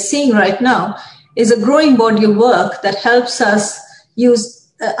that we are seeing right now is a growing body of work that helps us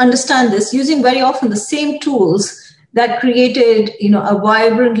understand this using very often the same tools that created a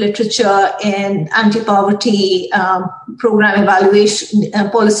vibrant literature in anti-poverty program evaluation,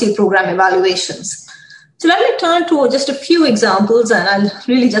 policy program evaluations. So let me turn to just a few examples, and I'll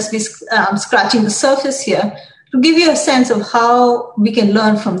really just be scratching the surface here to give you a sense of how we can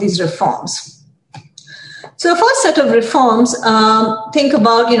learn from these reforms. So the first set of reforms, think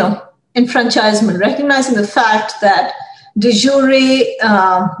about, enfranchisement, recognizing the fact that de jure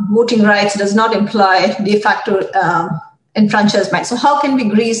voting rights does not imply de facto enfranchisement. So how can we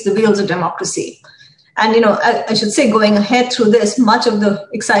grease the wheels of democracy? And, I should say, going ahead through this, much of the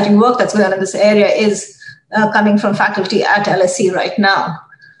exciting work that's going on in this area is coming from faculty at LSE right now.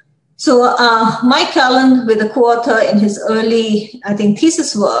 So Mike Callan, with a co-author in his early,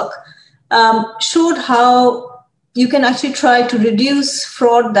 thesis work, showed how you can actually try to reduce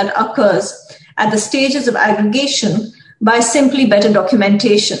fraud that occurs at the stages of aggregation by simply better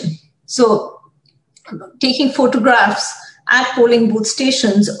documentation. So taking photographs at polling booth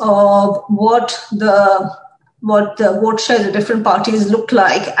stations of what the vote shares of different parties look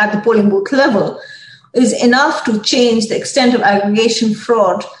like at the polling booth level is enough to change the extent of aggregation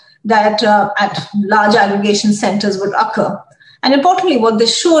fraud that at large aggregation centers would occur. And importantly, what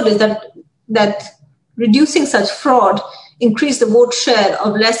this showed is that reducing such fraud increased the vote share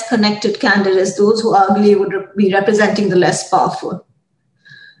of less connected candidates, those who arguably would be representing the less powerful.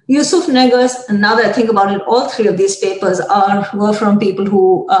 Yusuf Negus, and now that I think about it, all three of these papers were from people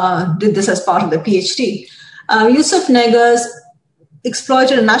who did this as part of their PhD. Yusuf Negus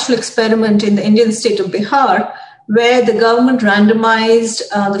exploited a national experiment in the Indian state of Bihar, where the government randomized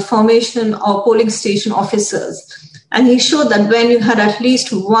the formation of polling station officers. And he showed that when you had at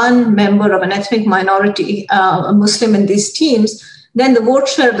least one member of an ethnic minority, a Muslim in these teams, then the vote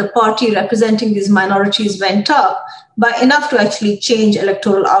share of the party representing these minorities went up by enough to actually change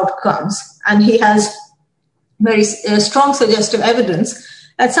electoral outcomes. And he has very strong suggestive evidence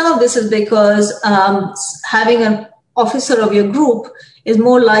that some of this is because having an officer of your group is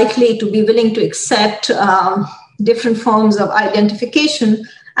more likely to be willing to accept different forms of identification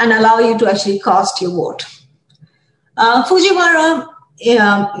and allow you to actually cast your vote. Fujiwara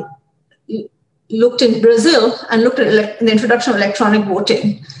looked in Brazil and looked at the introduction of electronic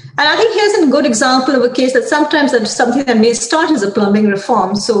voting. And I think here's a good example of a case that sometimes that's something that may start as a plumbing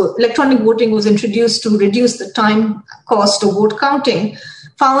reform. So electronic voting was introduced to reduce the time cost of vote counting,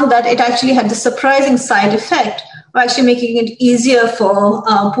 found that it actually had the surprising side effect of actually making it easier for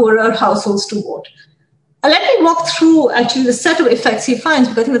poorer households to vote. Let me walk through actually the set of effects he finds,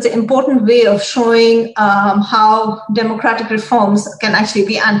 because I think that's an important way of showing how democratic reforms can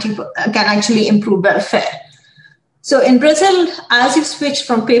actually improve welfare. So in Brazil, as you switched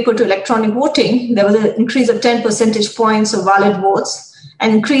from paper to electronic voting, there was an increase of 10 percentage points of valid votes.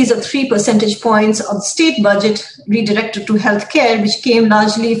 an increase of 3 percentage points of the state budget redirected to healthcare, which came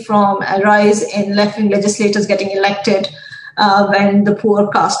largely from a rise in left-wing legislators getting elected when the poor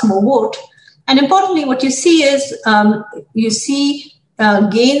cast more vote. And importantly, what you see is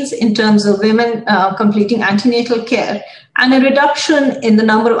gains in terms of women completing antenatal care and a reduction in the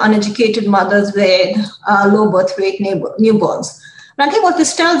number of uneducated mothers with low birth weight newborns. And I think what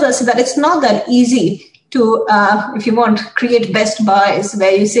this tells us is that it's not that easy to, if you want, create best buys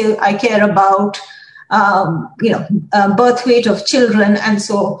where you say, I care about, birth weight of children. And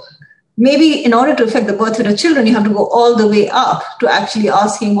so maybe in order to affect the birth rate of children, you have to go all the way up to actually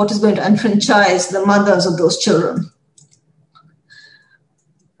asking what is going to enfranchise the mothers of those children.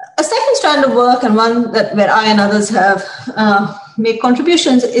 A second strand of work, and one where I and others have made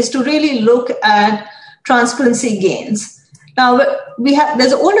contributions, is to really look at transparency gains. Now,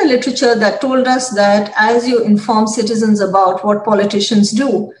 there's older literature that told us that as you inform citizens about what politicians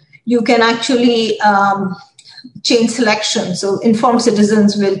do, you can actually change selection. So informed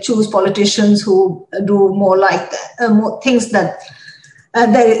citizens will choose politicians who do more like that, more things that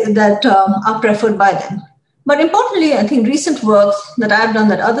are preferred by them. But importantly, I think recent work that I've done,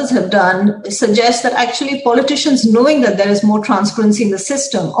 that others have done, suggests that actually politicians knowing that there is more transparency in the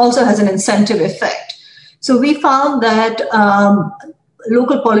system also has an incentive effect. So we found that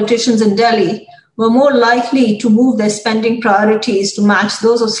local politicians in Delhi were more likely to move their spending priorities to match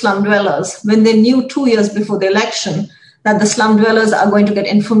those of slum dwellers when they knew 2 years before the election that the slum dwellers are going to get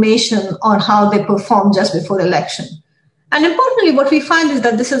information on how they perform just before the election. And importantly, what we find is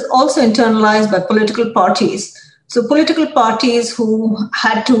that this is also internalized by political parties. So political parties who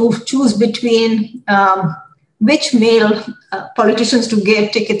had to choose between which male politicians to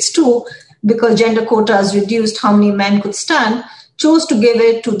give tickets to, because gender quotas reduced how many men could stand, chose to give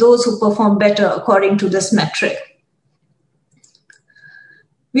it to those who perform better according to this metric.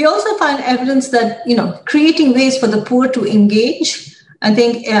 We also find evidence that, creating ways for the poor to engage, I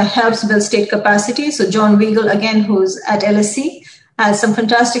think helps build state capacity. So John Weigel, again, who's at LSE, has some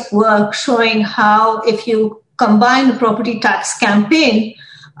fantastic work showing how if you combine the property tax campaign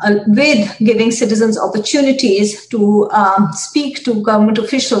with giving citizens opportunities to speak to government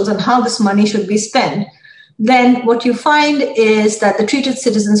officials on how this money should be spent, then what you find is that the treated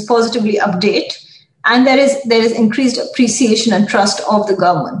citizens positively update, and there is increased appreciation and trust of the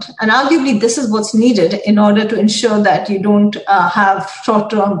government. And arguably, this is what's needed in order to ensure that you don't have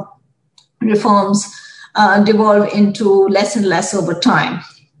short-term reforms devolve into less and less over time.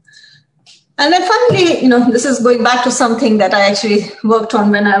 And then finally, this is going back to something that I actually worked on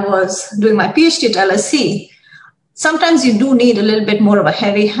when I was doing my PhD at LSE. Sometimes you do need a little bit more of a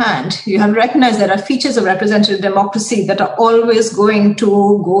heavy hand. You have to recognize there are features of representative democracy that are always going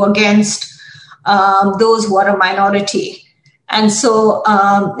to go against those who are a minority. And so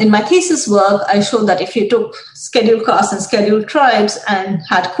in my thesis work, I showed that if you took scheduled castes and scheduled tribes and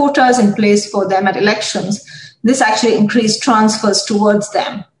had quotas in place for them at elections, this actually increased transfers towards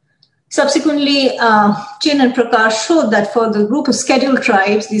them. Subsequently, Chin and Prakash showed that for the group of scheduled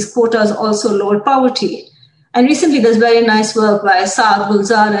tribes, these quotas also lowered poverty. And recently, there's very nice work by Saad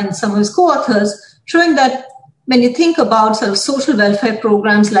Gulzar and some of his co-authors showing that when you think about sort of social welfare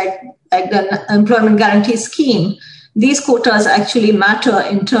programs like the Employment Guarantee Scheme, these quotas actually matter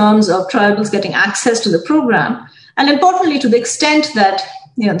in terms of tribals getting access to the program. And importantly, to the extent that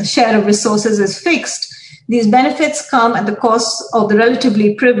the share of resources is fixed, these benefits come at the cost of the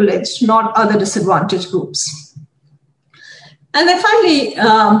relatively privileged, not other disadvantaged groups. And then finally,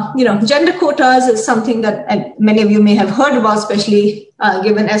 gender quotas is something that many of you may have heard about, especially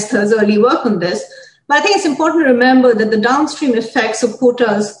given Esther's early work on this. But I think it's important to remember that the downstream effects of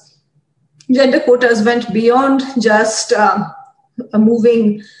gender quotas went beyond just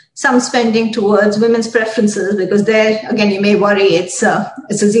moving some spending towards women's preferences, because there, again, you may worry it's a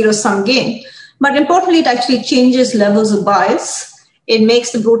zero-sum game. But importantly, it actually changes levels of bias. It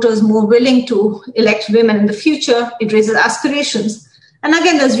makes the voters more willing to elect women in the future. It raises aspirations. And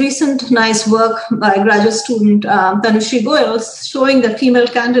again, there's recent nice work by graduate student Tanushree Goyal showing that female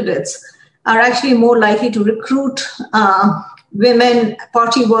candidates are actually more likely to recruit women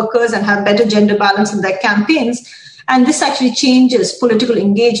party workers and have better gender balance in their campaigns. And this actually changes political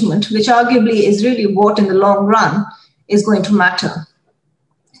engagement, which arguably is really what in the long run is going to matter.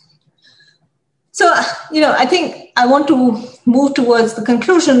 So, I think I want to move towards the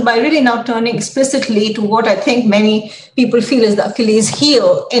conclusion by really now turning explicitly to what I think many people feel is the Achilles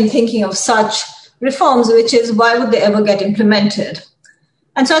heel in thinking of such reforms, which is why would they ever get implemented?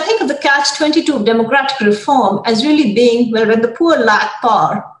 And so I think of the catch-22 of democratic reform as really being, well, when the poor lack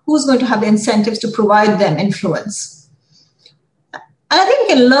power, who's going to have the incentives to provide them influence? And I think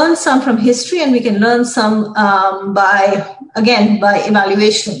we can learn some from history, and we can learn some by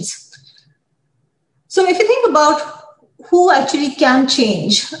evaluations. So if you think about who actually can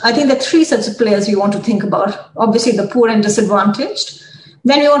change, I think there are three sets of players we want to think about. Obviously, the poor and disadvantaged.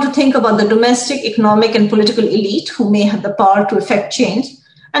 Then we want to think about the domestic, economic, and political elite who may have the power to effect change.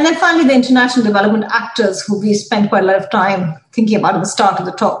 And then finally, the international development actors who we spent quite a lot of time thinking about at the start of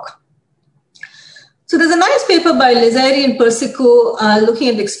the talk. So there's a nice paper by Lazzari and Persico looking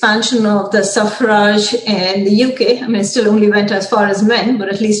at the expansion of the suffrage in the UK. I mean, it still only went as far as men, but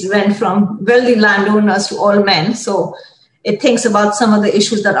at least it went from wealthy landowners to all men. So it thinks about some of the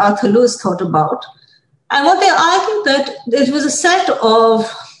issues that Arthur Lewis thought about. And what they argued that it was a set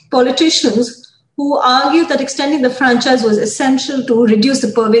of politicians who argued that extending the franchise was essential to reduce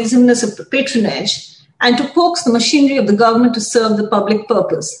the pervasiveness of patronage and to coax the machinery of the government to serve the public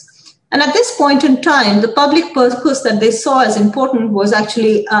purpose. And at this point in time, the public purpose that they saw as important was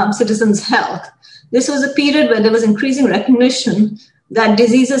actually citizens' health. This was a period where there was increasing recognition that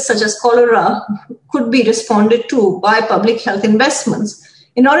diseases such as cholera could be responded to by public health investments.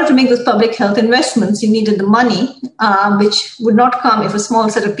 In order to make those public health investments, you needed the money, which would not come if a small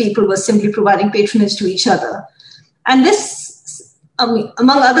set of people were simply providing patronage to each other. And this,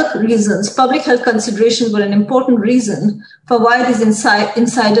 among other reasons, public health considerations were an important reason for why these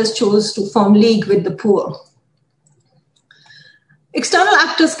insiders chose to form league with the poor. External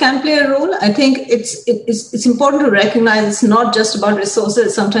actors can play a role. I think it's important to recognize it's not just about resources,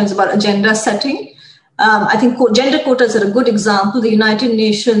 it's sometimes about agenda setting. I think gender quotas are a good example. The United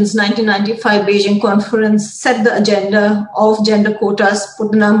Nations 1995 Beijing conference set the agenda of gender quotas,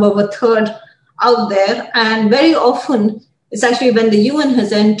 put the number of a third out there. And very often, it's actually when the UN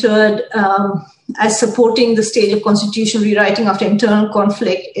has entered as supporting the stage of constitutional rewriting after internal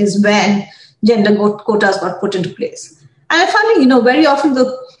conflict is when gender quotas got put into place. And finally, very often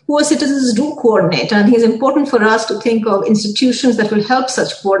the poor citizens do coordinate. And I think it's important for us to think of institutions that will help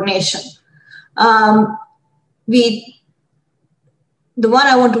such coordination. The one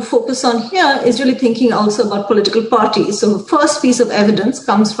I want to focus on here is really thinking also about political parties. So the first piece of evidence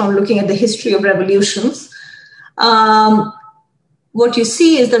comes from looking at the history of revolutions. What you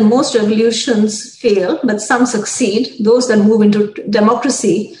see is that most revolutions fail, but some succeed. Those that move into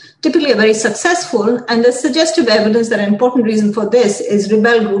democracy typically are very successful. And the suggestive evidence that an important reason for this is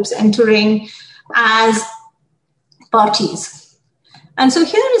rebel groups entering as parties. And so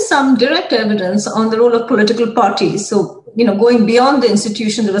here is some direct evidence on the role of political parties. So, going beyond the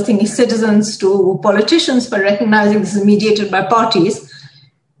institution that was thinking citizens to politicians, but recognizing this is mediated by parties.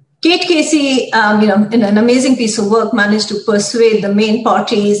 Kate Casey, in an amazing piece of work, managed to persuade the main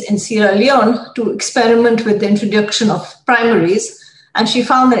parties in Sierra Leone to experiment with the introduction of primaries. And she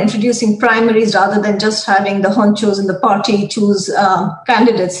found that introducing primaries rather than just having the honchos in the party choose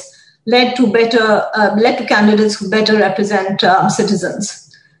candidates led to candidates who better represent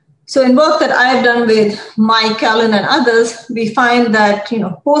citizens. So in work that I've done with Mike Allen and others, we find that,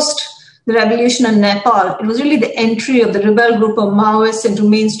 post the revolution in Nepal, it was really the entry of the rebel group of Maoists into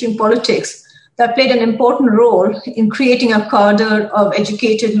mainstream politics that played an important role in creating a cadre of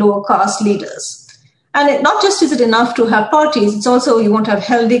educated lower caste leaders. And not just is it enough to have parties, it's also you want to have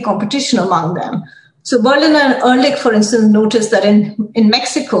healthy competition among them. So Berliner and Ehrlich, for instance, noticed that in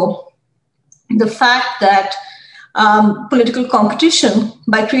Mexico, the fact that political competition,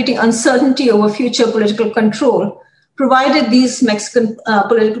 by creating uncertainty over future political control, provided these Mexican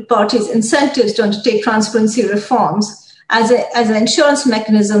political parties incentives to undertake transparency reforms as an insurance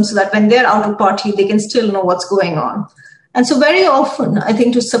mechanism so that when they're out of party, they can still know what's going on. And so very often, I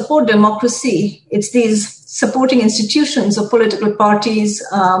think to support democracy, it's these supporting institutions of political parties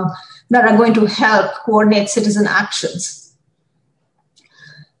that are going to help coordinate citizen actions.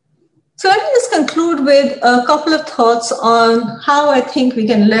 So let me just conclude with a couple of thoughts on how I think we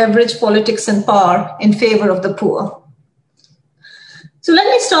can leverage politics and power in favor of the poor. So let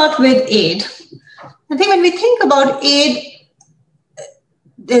me start with aid. I think when we think about aid,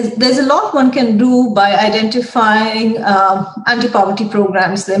 there's a lot one can do by identifying anti-poverty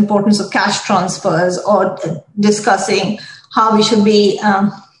programs, the importance of cash transfers, or discussing how we should be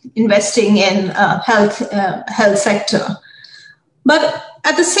investing in health sector. But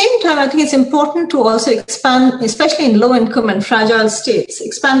at the same time, I think it's important to also expand, especially in low-income and fragile states,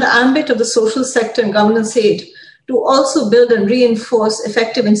 expand the ambit of the social sector and governance aid to also build and reinforce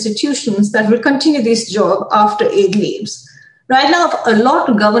effective institutions that will continue this job after aid leaves. Right now, a lot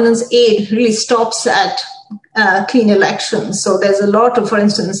of governance aid really stops at clean elections. So there's a lot of, for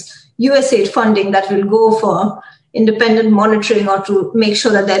instance, USAID funding that will go for independent monitoring or to make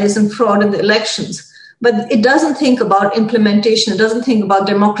sure that there isn't fraud in the elections. but it doesn't think about implementation. It doesn't think about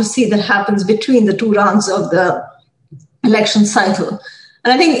democracy that happens between the two rounds of the election cycle.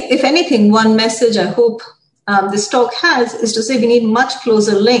 And I think, if anything, one message I hope this talk has is to say we need much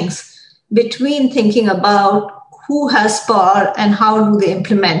closer links between thinking about who has power and how do they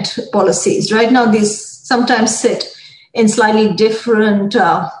implement policies. Right now, these sometimes sit in slightly different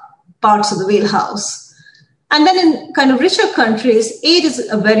parts of the wheelhouse. And then in kind of richer countries, aid is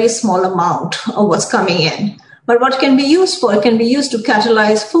a very small amount of what's coming in. But what can be used for? It can be used to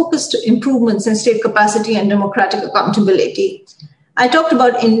catalyze focused improvements in state capacity and democratic accountability. I talked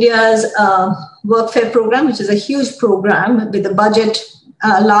about India's Workfare program, which is a huge program with a budget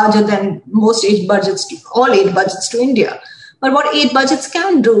larger than most aid budgets, all aid budgets to India. But what aid budgets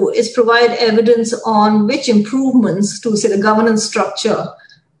can do is provide evidence on which improvements to, say, the governance structure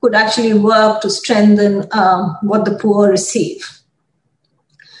could actually work to strengthen what the poor receive.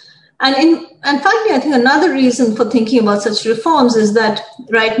 And finally, I think another reason for thinking about such reforms is that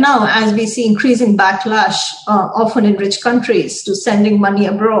right now, as we see increasing backlash, often in rich countries, to sending money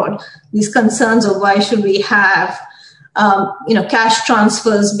abroad, these concerns of why should we have cash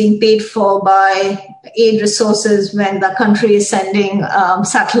transfers being paid for by aid resources when the country is sending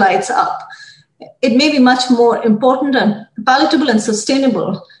satellites up. It may be much more important and palatable and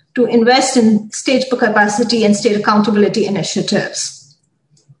sustainable to invest in state capacity and state accountability initiatives.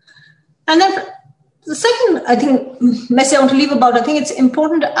 And then the second, I think, message I want to leave about, I think it's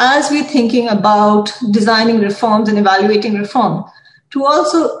important as we're thinking about designing reforms and evaluating reform to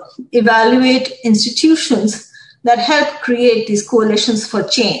also evaluate institutions that help create these coalitions for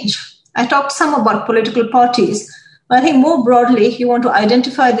change. I talked some about political parties, but I think more broadly, you want to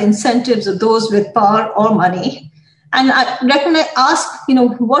identify the incentives of those with power or money. And I ask,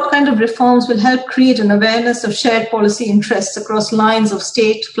 what kind of reforms will help create an awareness of shared policy interests across lines of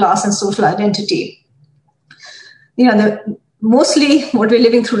state, class, and social identity. Mostly what we're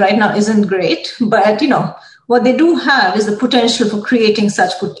living through right now isn't great, but, what they do have is the potential for creating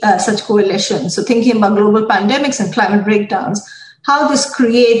such coalitions. So thinking about global pandemics and climate breakdowns, how this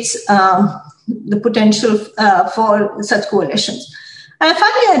creates the potential for such coalitions. And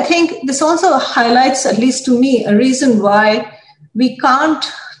finally, I think this also highlights, at least to me, a reason why we can't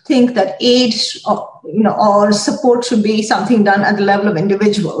think that aid or support should be something done at the level of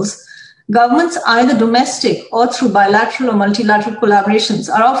individuals. Governments, either domestic or through bilateral or multilateral collaborations,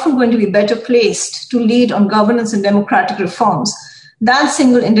 are often going to be better placed to lead on governance and democratic reforms than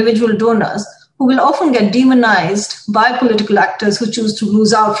single individual donors, who will often get demonized by political actors who choose to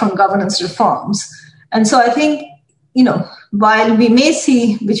lose out from governance reforms. And so I think, while we may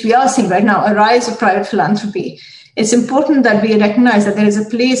see, which we are seeing right now, a rise of private philanthropy, it's important that we recognize that there is a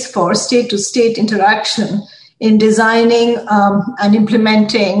place for state-to-state interaction in designing and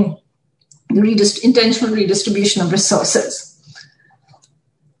implementing the intentional redistribution of resources.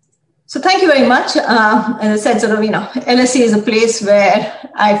 So thank you very much. As I said, LSE is a place where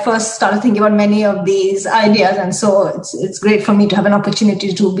I first started thinking about many of these ideas, and so it's great for me to have an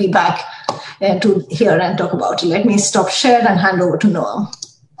opportunity to be back to hear and talk about it. Let me stop share and hand over to Noam.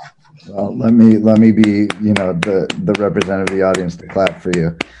 Well, let me be, the representative of the audience to clap for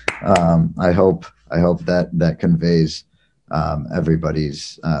you. I hope that conveys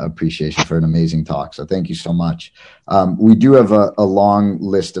everybody's appreciation for an amazing talk. So thank you so much. We do have a long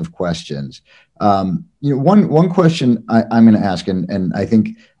list of questions. One question I'm going to ask, and I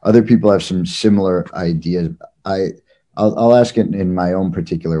think other people have some similar ideas. I'll ask it in my own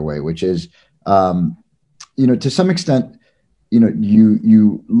particular way, which is, to some extent,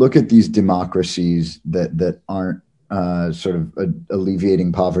 you look at these democracies that aren't sort of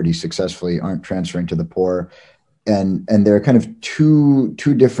alleviating poverty successfully, aren't transferring to the poor. And there are kind of two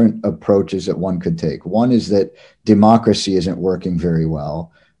different approaches that one could take. One is that democracy isn't working very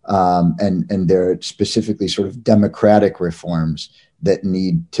well, and there are specifically sort of democratic reforms that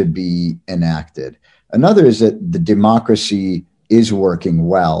need to be enacted. Another is that the democracy is working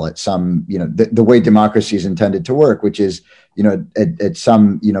well at some, the way democracy is intended to work, which is, at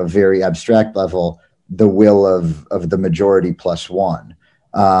some, very abstract level, the will of the majority plus one.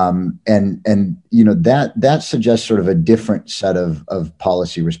 That suggests sort of a different set of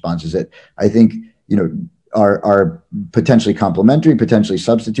policy responses that I think, are potentially complementary, potentially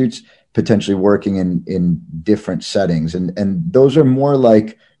substitutes, potentially working in different settings. And those are more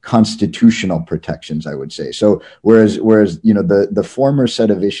like constitutional protections, I would say. So whereas the former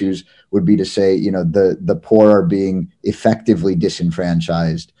set of issues would be to say, the poor are being effectively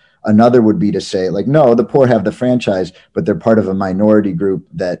disenfranchised. Another would be to say, no, the poor have the franchise, but they're part of a minority group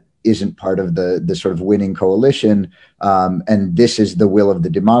that isn't part of the sort of winning coalition. And this is the will of the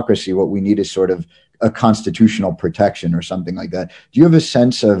democracy. What we need is sort of a constitutional protection or something like that. Do you have a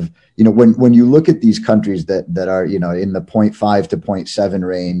sense of, when you look at these countries that are, in the 0.5 to 0.7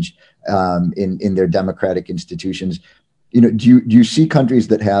 range in their democratic institutions, do you see countries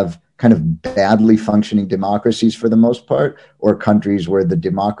that have kind of badly functioning democracies for the most part, or countries where the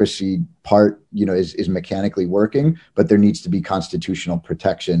democracy part, is mechanically working, but there needs to be constitutional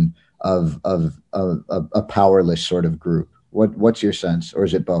protection of a powerless sort of group? What's your sense, or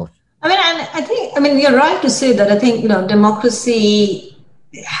is it both? I mean, you're right to say that. I think, democracy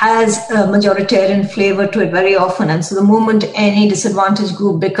has a majoritarian flavor to it very often. And so the moment any disadvantaged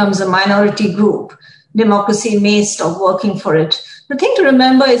group becomes a minority group, democracy may stop working for it. The thing to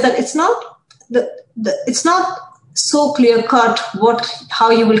remember is that it's not it's not so clear cut how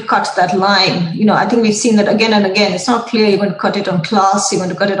you will cut that line. I think we've seen that again and again. It's not clear you're going to cut it on class, you're going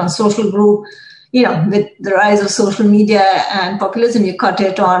to cut it on social group. With the rise of social media and populism, you cut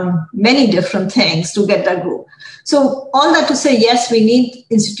it on many different things to get that group. So all that to say, yes, we need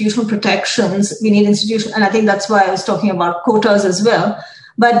institutional protections. We need and I think that's why I was talking about quotas as well.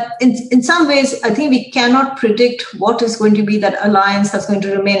 But in some ways, I think we cannot predict what is going to be that alliance that's going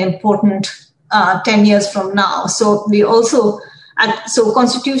to remain important 10 years from now. So we also, so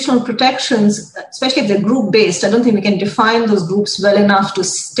constitutional protections, especially if they're group-based, I don't think we can define those groups well enough to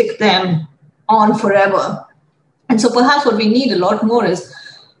stick them on forever. And so perhaps what we need a lot more is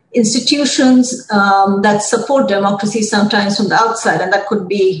institutions that support democracy sometimes from the outside. And that could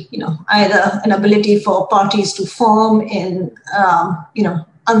be, either an ability for parties to form in,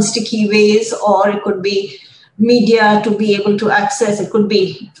 unsticky ways, or it could be media to be able to access. It could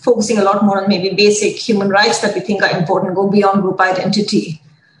be focusing a lot more on maybe basic human rights that we think are important, go beyond group identity.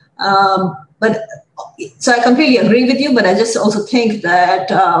 So I completely agree with you, but I just also think that,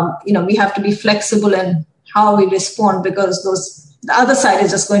 we have to be flexible in how we respond, because the other side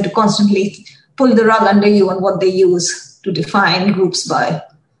is just going to constantly pull the rug under you on what they use to define groups by.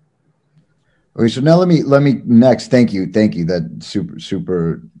 Okay, so now let me next. Thank you. That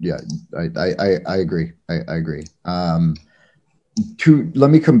super. Yeah, I agree. I agree. Let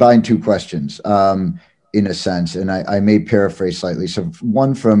me combine two questions in a sense, and I may paraphrase slightly. So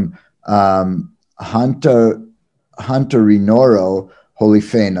one from Hunter Rinoro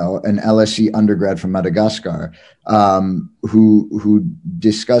Holifeno, an LSE undergrad from Madagascar, who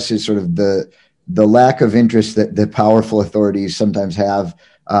discusses sort of the lack of interest that the powerful authorities sometimes have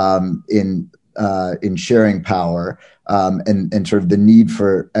in sharing power, and sort of the need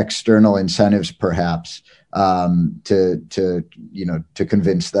for external incentives, perhaps, to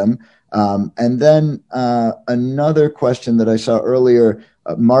convince them. And then another question that I saw earlier,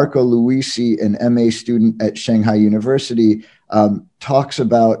 Marco Luisi, an MA student at Shanghai University, talks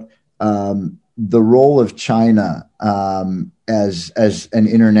about the role of China as an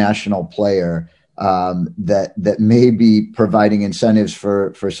international player that may be providing incentives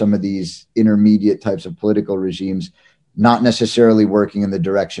for some of these intermediate types of political regimes, not necessarily working in the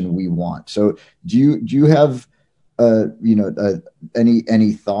direction we want. So do you have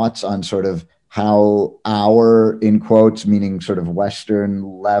any thoughts on sort of how our, in quotes, meaning sort of Western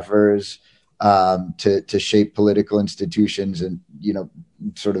levers to shape political institutions and,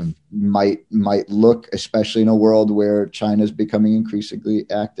 sort of might look, especially in a world where China is becoming increasingly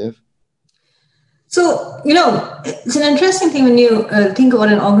active? So, it's an interesting thing when you think about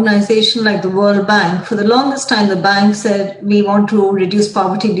an organization like the World Bank. For the longest time, the bank said, we want to reduce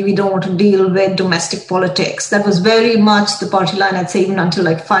poverty, we don't want to deal with domestic politics. That was very much the party line, I'd say, even until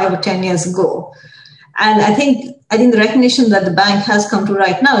like 5 or 10 years ago. And I think the recognition that the bank has come to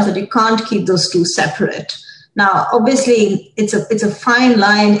right now is that you can't keep those two separate. Now, obviously, it's a fine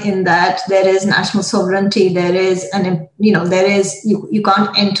line in that there is national sovereignty. There is you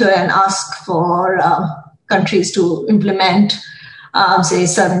can't enter and ask for countries to implement, say,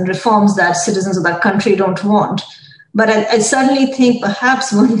 certain reforms that citizens of that country don't want. But I certainly think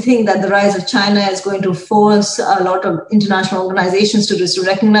perhaps one thing that the rise of China is going to force a lot of international organizations to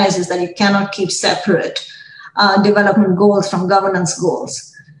recognize is that you cannot keep separate development goals from governance goals.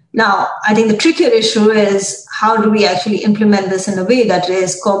 Now, I think the trickier issue is how do we actually implement this in a way that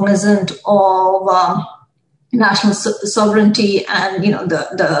is cognizant of national sovereignty and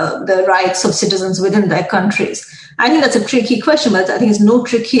the rights of citizens within their countries. I think that's a tricky question, but I think it's no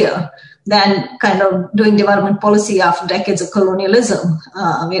trickier than kind of doing development policy after decades of colonialism.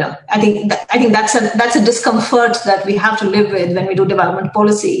 I think that's a discomfort that we have to live with when we do development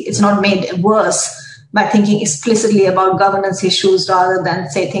policy. It's not made worse by thinking explicitly about governance issues rather than,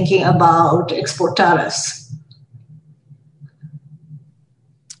 say, thinking about export tariffs.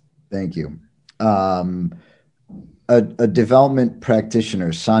 Thank you. A development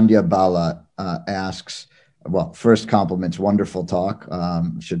practitioner, Sandhya Bala, asks, well, first compliments, wonderful talk.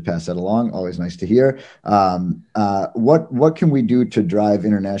 Should pass that along. Always nice to hear. What can we do to drive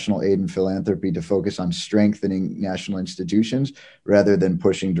international aid and philanthropy to focus on strengthening national institutions rather than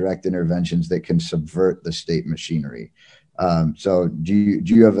pushing direct interventions that can subvert the state machinery? So do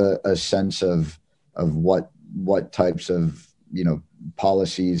you have a sense of what types of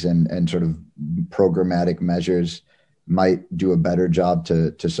policies and sort of programmatic measures might do a better job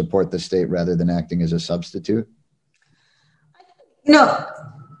to support the state rather than acting as a substitute?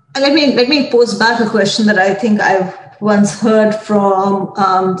 Let me pose back a question that I think I've once heard from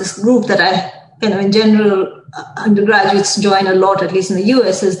this group that in general, undergraduates join a lot, at least in the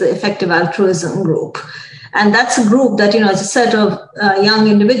US, is the Effective Altruism Group. And that's a group that, is a set of young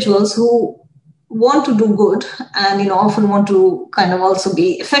individuals who want to do good and, often want to kind of also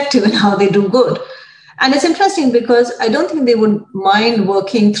be effective in how they do good. And it's interesting because I don't think they would mind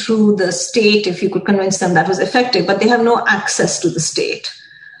working through the state if you could convince them that was effective, but they have no access to the state.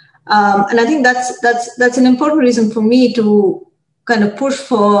 And I think that's an important reason for me to kind of push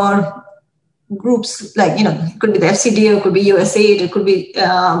for groups like, it could be the FCDA, it could be USAID, it could be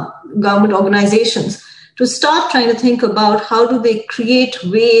government organizations, to start trying to think about how do they create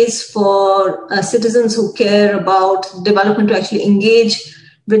ways for citizens who care about development to actually engage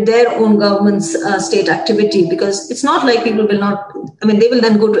with their own government's state activity, because it's not like people will not, they will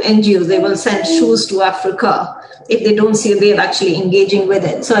then go to NGOs, they will send shoes to Africa if they don't see a way of actually engaging with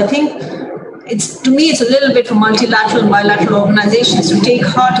it. So I think it's a little bit for multilateral and bilateral organizations to take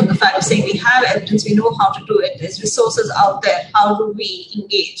heart in the fact of saying we have evidence, we know how to do it, there's resources out there, how do we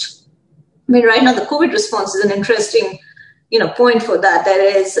engage? Right now the COVID response is an interesting, point for that.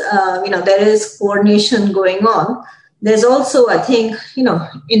 There is coordination going on. There's also, I think,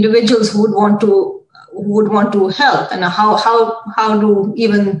 individuals who would want to help, and how do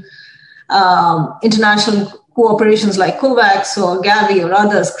even international cooperations like COVAX or Gavi or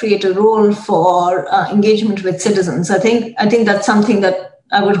others create a role for engagement with citizens. I think that's something that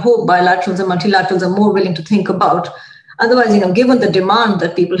I would hope bilaterals and multilaterals are more willing to think about. Otherwise, given the demand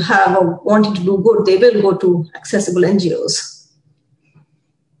that people have of wanting to do good, they will go to accessible NGOs.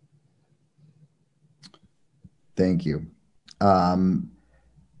 Thank you.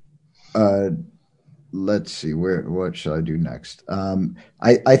 Let's see, what should I do next?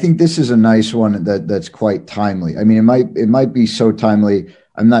 I think this is a nice one that's quite timely. It might be so timely.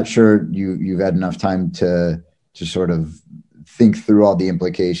 I'm not sure you've had enough time to sort of think through all the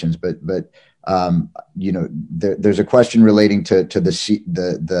implications, but there's a question relating to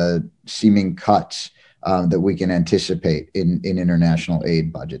the seeming cuts that we can anticipate in international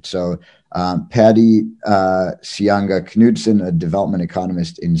aid budget. So Patty Sianga Knudsen, a development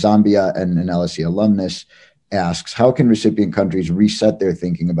economist in Zambia and an LSE alumnus, asks, how can recipient countries reset their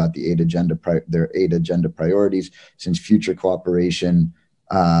thinking about the their aid agenda priorities, since future cooperation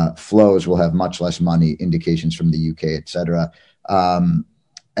flows will have much less money, indications from the UK, et cetera.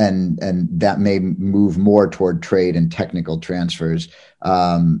 And that may move more toward trade and technical transfers.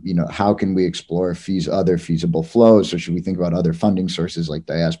 How can we explore other feasible flows? Or should we think about other funding sources like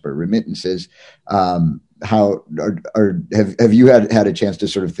diaspora remittances? Have you had a chance to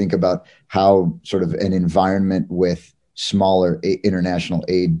sort of think about how sort of an environment with smaller international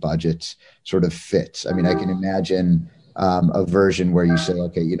aid budgets sort of fits? I can imagine a version where you say,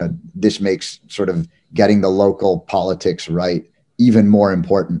 okay, this makes sort of getting the local politics right even more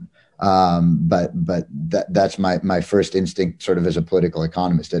important. But that's my first instinct sort of as a political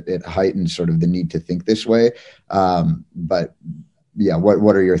economist. It heightens sort of the need to think this way. But yeah,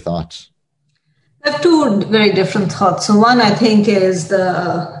 what are your thoughts? I have two very different thoughts. So one, I think, is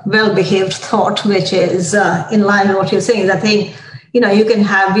the well-behaved thought, which is in line with what you're saying. I think, you can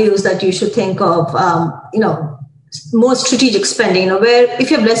have views that you should think of, more strategic spending, where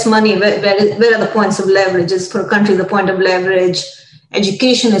if you have less money, where are the points of leverage? Is for a country the point of leverage?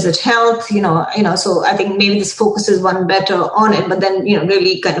 Education, is it health? So I think maybe this focuses one better on it, but then,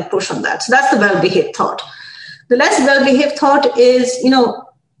 really kind of push on that. So that's the well-behaved thought. The less well-behaved thought is,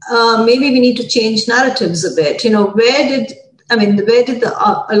 maybe we need to change narratives a bit. Where did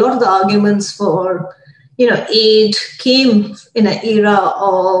a lot of the arguments for, aid came in an era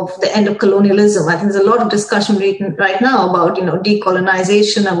of the end of colonialism. I think there's a lot of discussion right now about,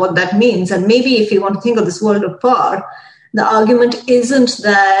 decolonization and what that means. And maybe if you want to think of this world of power, the argument isn't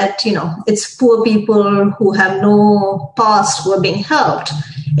that, it's poor people who have no past who are being helped.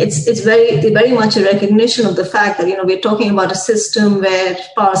 It's very much a recognition of the fact that, we're talking about a system where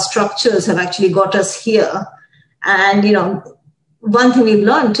power structures have actually got us here. And, one thing we've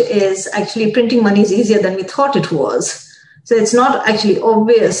learned is actually printing money is easier than we thought it was. So it's not actually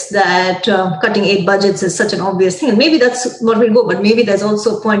obvious that cutting aid budgets is such an obvious thing. And maybe that's what we'll go, but maybe there's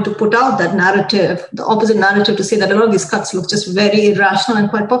also a point to put out that narrative, the opposite narrative, to say that a lot of these cuts look just very irrational and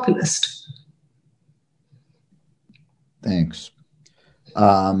quite populist. Thanks.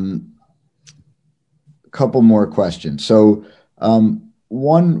 Couple more questions. So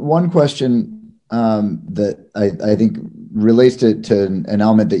one question that I think relates to an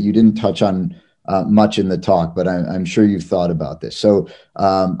element that you didn't touch on much in the talk, but I'm sure you've thought about this. So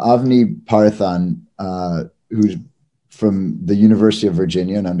Avni Parthan, who's from the University of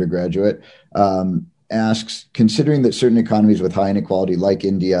Virginia, an undergraduate, asks, considering that certain economies with high inequality like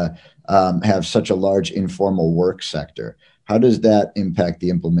India have such a large informal work sector, how does that impact the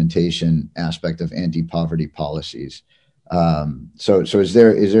implementation aspect of anti-poverty policies? So is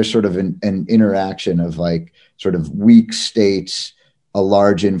there sort of an interaction of like sort of weak states, a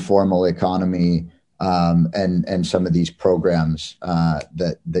large informal economy, and some of these programs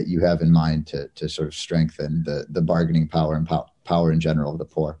that you have in mind to sort of strengthen the bargaining power and power in general of the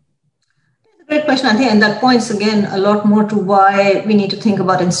poor? Great question, I think, and that points again a lot more to why we need to think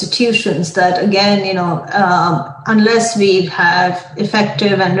about institutions. That again, unless we have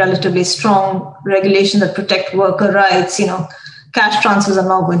effective and relatively strong regulation that protect worker rights, cash transfers are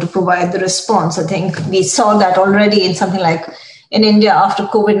not going to provide the response. I think we saw that already in something like in India after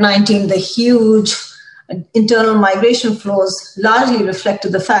COVID-19, the huge internal migration flows largely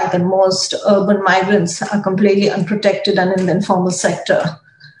reflected the fact that most urban migrants are completely unprotected and in the informal sector.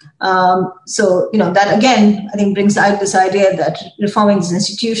 That again, I think brings out this idea that reforming these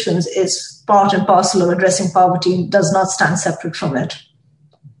institutions is part and parcel of addressing poverty, does not stand separate from it.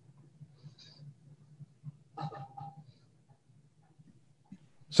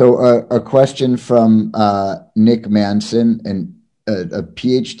 So a question from Nick Manson, a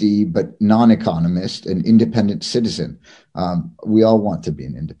PhD, but non-economist, an independent citizen. We all want to be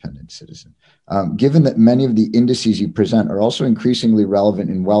an independent citizen. Given that many of the indices you present are also increasingly relevant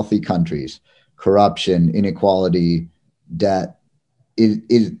in wealthy countries, corruption, inequality, debt, this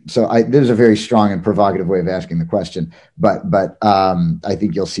is a very strong and provocative way of asking the question, but I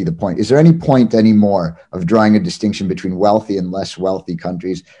think you'll see the point. Is there any point anymore of drawing a distinction between wealthy and less wealthy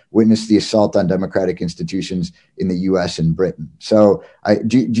countries? Witness the assault on democratic institutions in the U.S. and Britain. So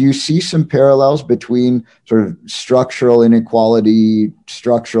do you see some parallels between sort of structural inequality,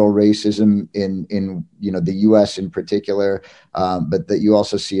 structural racism in the U.S. in particular, but that you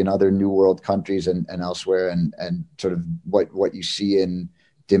also see in other New World countries and elsewhere, and sort of what you see in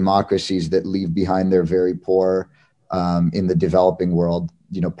democracies that leave behind their very poor in the developing world,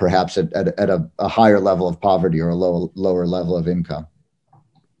 perhaps at a higher level of poverty or a lower level of income?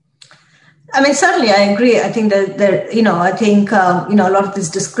 I mean, certainly I agree. I think that a lot of these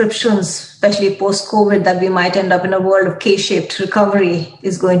descriptions, especially post-COVID, that we might end up in a world of K-shaped recovery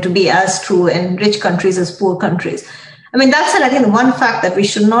is going to be as true in rich countries as poor countries. I mean, that said, I think one fact that we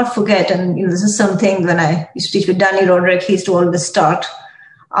should not forget, and this is something when I used to teach with Danny Roderick, he used to always start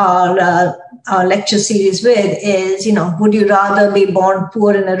our lecture series with is, would you rather be born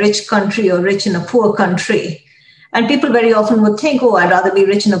poor in a rich country or rich in a poor country? And people very often would think, I'd rather be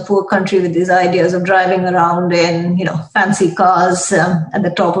rich in a poor country with these ideas of driving around in, fancy cars at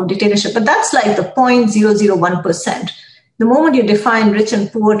the top of dictatorship. But that's like the 0.001%. The moment you define rich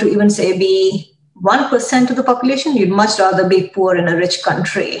and poor to even say be 1% of the population, you'd much rather be poor in a rich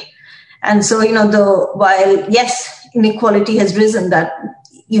country. And so, while, yes, inequality has risen, that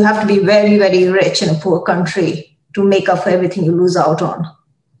you have to be very, very rich in a poor country to make up for everything you lose out on.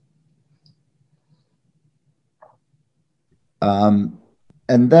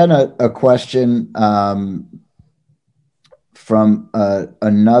 And then a question from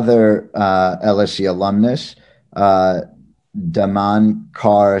another LSE alumnus, Daman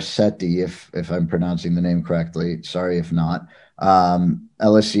Kaur Sethi, if I'm pronouncing the name correctly. Sorry if not.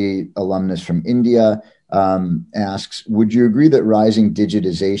 LSE alumnus from India asks, would you agree that rising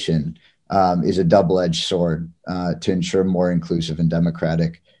digitization is a double-edged sword to ensure more inclusive and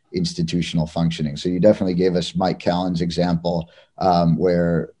democratic institutional functioning? So you definitely gave us Mike Callan's example,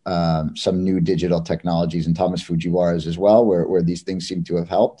 where some new digital technologies, and Thomas Fujiwara's as well, where these things seem to have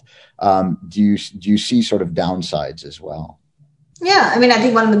helped. Do you see sort of downsides as well? Yeah, I mean, I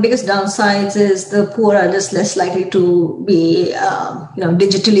think one of the biggest downsides is the poor are just less likely to be,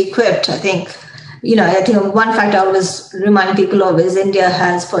 digitally equipped. I think one fact I always remind people of is India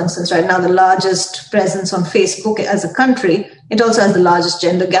has, for instance, right now the largest presence on Facebook as a country. It also has the largest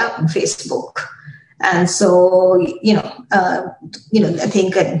gender gap on Facebook. And so, I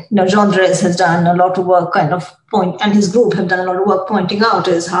think, Jean Drèze has done a lot of work and his group have done a lot of work pointing out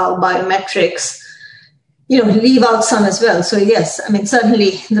is how biometrics, leave out some as well. So yes, I mean,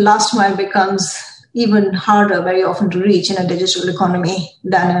 certainly the last mile becomes even harder very often to reach in a digital economy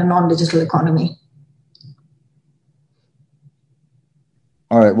than in a non-digital economy.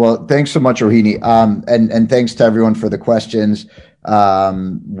 All right. Well, thanks so much, Rohini. And thanks to everyone for the questions.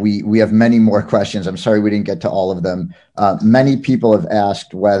 We have many more questions. I'm sorry we didn't get to all of them. Many people have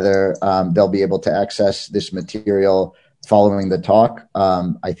asked whether they'll be able to access this material following the talk.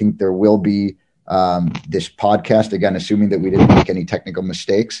 I think there will be this podcast, again, assuming that we didn't make any technical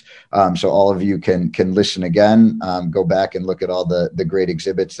mistakes. So all of you can listen again, go back and look at all the great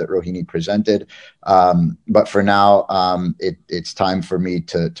exhibits that Rohini presented. But for now, it's time for me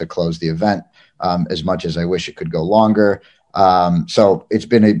to close the event, as much as I wish it could go longer. So it's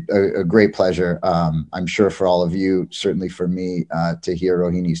been a great pleasure. I'm sure for all of you, certainly for me, to hear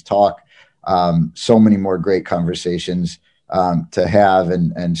Rohini's talk. So many more great conversations to have,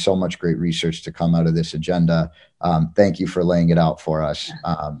 and so much great research to come out of this agenda. Thank you for laying it out for us.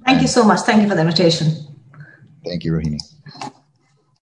 Thank you so much. Thank you for the invitation. Thank you, Rohini.